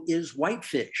menu is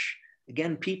whitefish.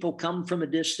 Again, people come from a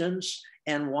distance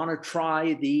and want to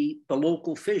try the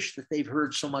local fish that they've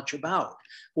heard so much about.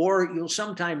 Or you'll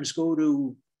sometimes go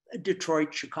to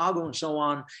Detroit, Chicago, and so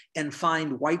on, and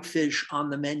find whitefish on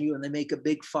the menu, and they make a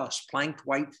big fuss, planked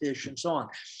whitefish and so on.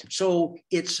 So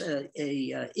it's a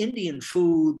Indian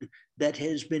food that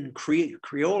has been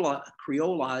creolized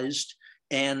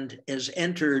and has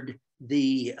entered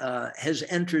the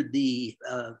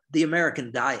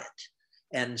American diet.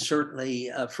 And certainly,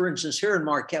 for instance, here in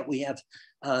Marquette, we have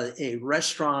a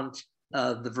restaurant,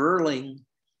 the Verling,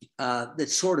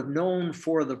 that's sort of known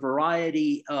for the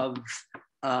variety of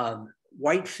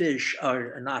whitefish,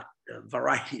 or not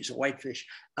varieties of whitefish,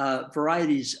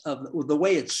 varieties of the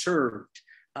way it's served.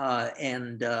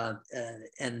 And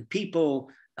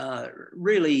people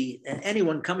really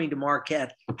anyone coming to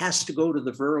Marquette has to go to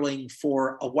the Verling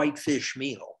for a whitefish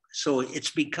meal. So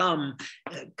it's become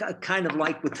kind of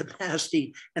like with the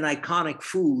pasty, an iconic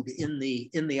food in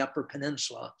the Upper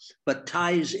Peninsula, but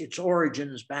ties its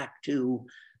origins back to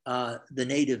the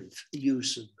native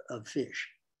use of fish.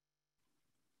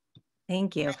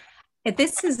 Thank you.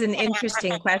 This is an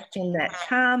interesting question that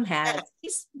Tom has.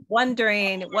 He's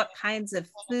wondering what kinds of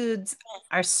foods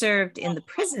are served in the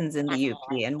prisons in the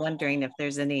UP and wondering if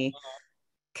there's any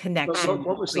connection.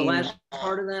 What was the last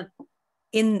part of that?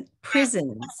 In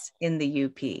prisons in the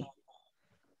UP.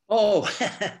 Oh,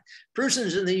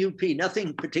 prisons in the UP,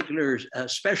 nothing particular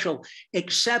special,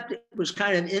 except it was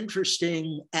kind of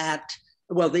interesting at,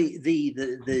 well,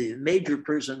 the major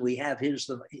prison we have is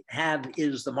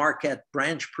the Marquette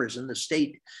Branch Prison, the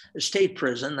state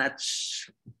prison. That's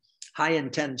high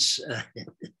intense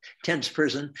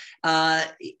prison.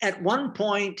 At one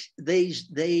point, they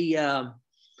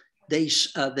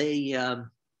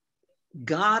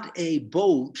got a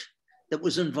boat that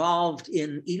was involved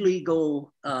in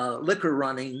illegal liquor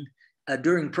running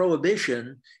during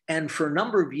Prohibition, and for a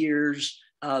number of years,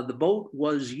 the boat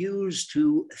was used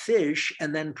to fish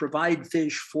and then provide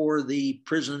fish for the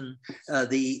prison,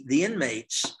 the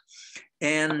inmates.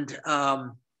 And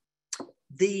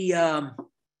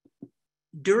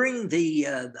during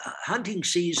the hunting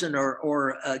season,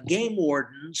 or game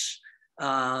wardens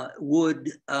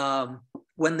would,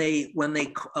 when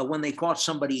they caught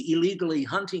somebody illegally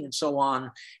hunting and so on,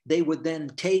 they would then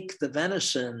take the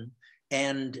venison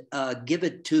and give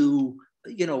it to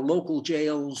local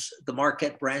jails, the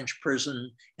Marquette Branch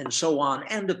Prison, and so on,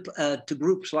 and to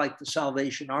groups like the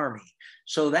Salvation Army.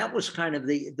 So that was kind of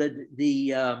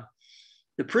the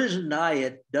prison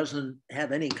diet doesn't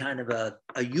have any kind of a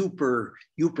Yooper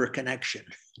connection.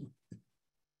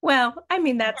 Well, I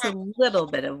mean, that's a little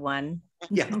bit of one.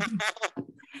 Yeah.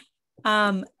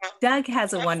 Doug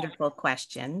has a wonderful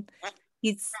question.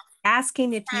 He's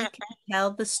asking if you can tell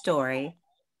the story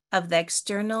of the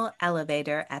external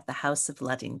elevator at the House of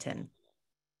Ludington.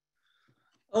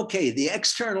 Okay, the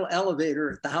external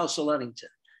elevator at the House of Ludington.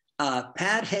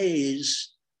 Pat Hayes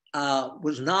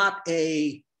was not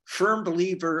a firm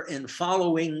believer in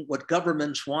following what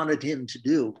governments wanted him to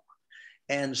do.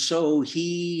 And so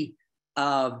he,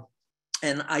 and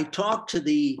I talked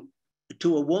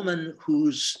to a woman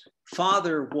whose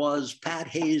father was Pat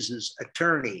Hayes's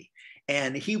attorney,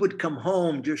 and he would come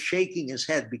home just shaking his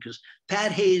head because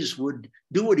Pat Hayes would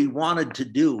do what he wanted to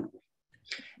do.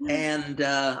 And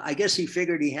I guess he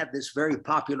figured he had this very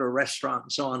popular restaurant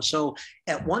and so on. So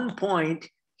at one point,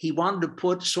 he wanted to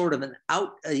put sort of an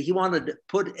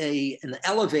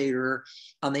elevator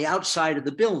on the outside of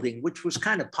the building, which was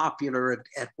kind of popular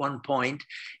at one point.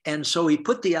 And so he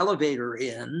put the elevator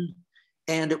in,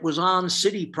 and it was on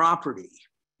city property.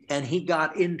 And he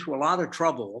got into a lot of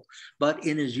trouble, but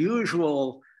in his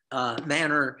usual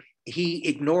manner, he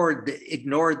ignored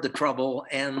the trouble,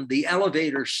 and the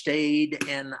elevator stayed.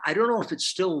 And I don't know if it's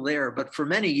still there, but for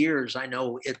many years, I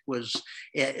know it was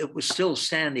still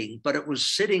standing, but it was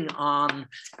sitting on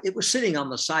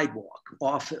the sidewalk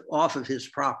off of his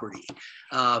property.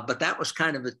 But that was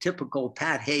kind of a typical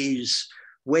Pat Hayes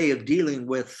way of dealing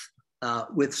with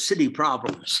city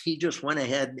problems. He just went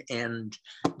ahead and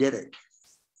did it.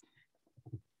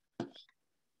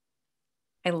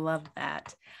 I love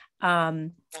that.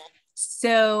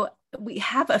 So we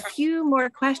have a few more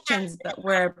questions, but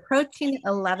we're approaching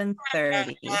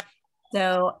 11:30.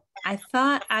 So I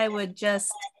thought I would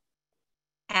just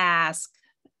ask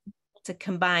to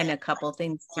combine a couple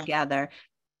things together.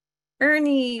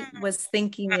 Ernie was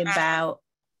thinking about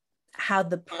how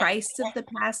the price of the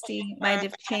pasty might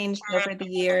have changed over the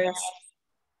years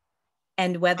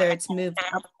and whether it's moved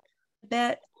up a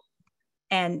bit.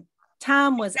 And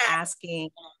Tom was asking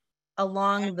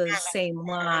along the same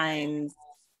lines,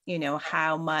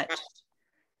 how much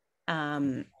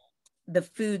the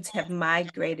foods have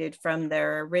migrated from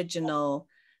their original,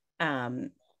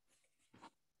 the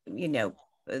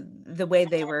way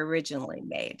they were originally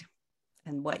made,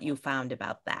 and what you found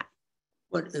about that.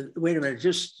 Wait a minute,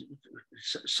 just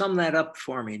sum that up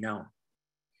for me now.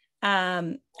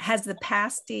 Has the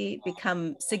pasty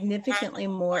become significantly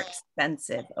more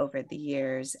expensive over the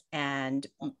years and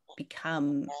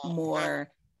become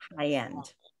more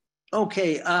high-end?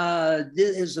 Okay,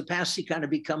 has the pasty kind of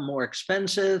become more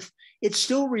expensive? It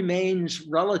still remains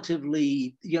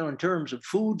relatively, in terms of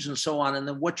foods and so on, and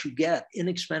then what you get,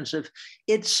 inexpensive.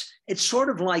 It's sort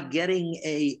of like getting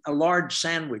a large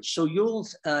sandwich. So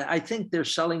I think they're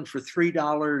selling for $3,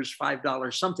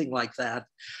 $5, something like that.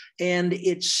 And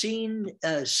it's seen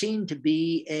to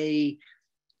be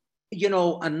you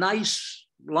know, a nice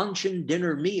lunch and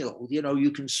dinner meal. You know,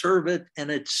 you can serve it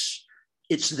and it's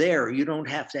there. You don't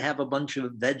have to have a bunch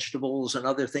of vegetables and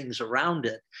other things around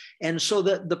it. And so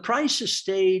the price has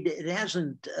stayed. It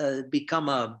hasn't become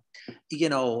a, you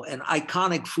know, an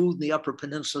iconic food in the Upper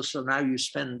Peninsula. So now you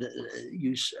spend,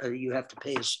 you have to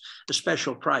pay a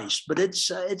special price. But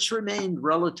it's remained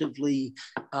relatively,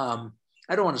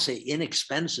 I don't want to say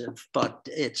inexpensive, but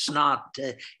it's not,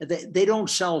 they don't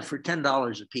sell for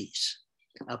 $10 a piece.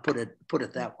 Put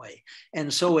it that way,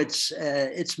 and so it's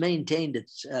maintained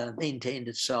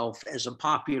itself as a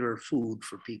popular food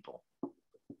for people.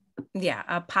 Yeah,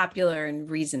 a popular and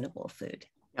reasonable food.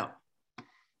 Yeah.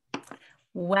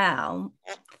 Well,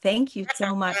 thank you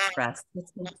so much, Russ.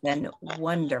 This has been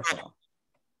wonderful.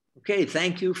 Okay,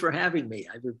 thank you for having me.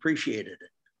 I've appreciated it.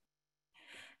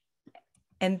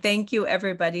 And thank you,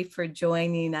 everybody, for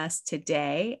joining us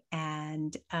today.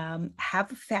 And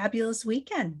have a fabulous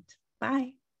weekend.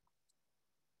 Bye.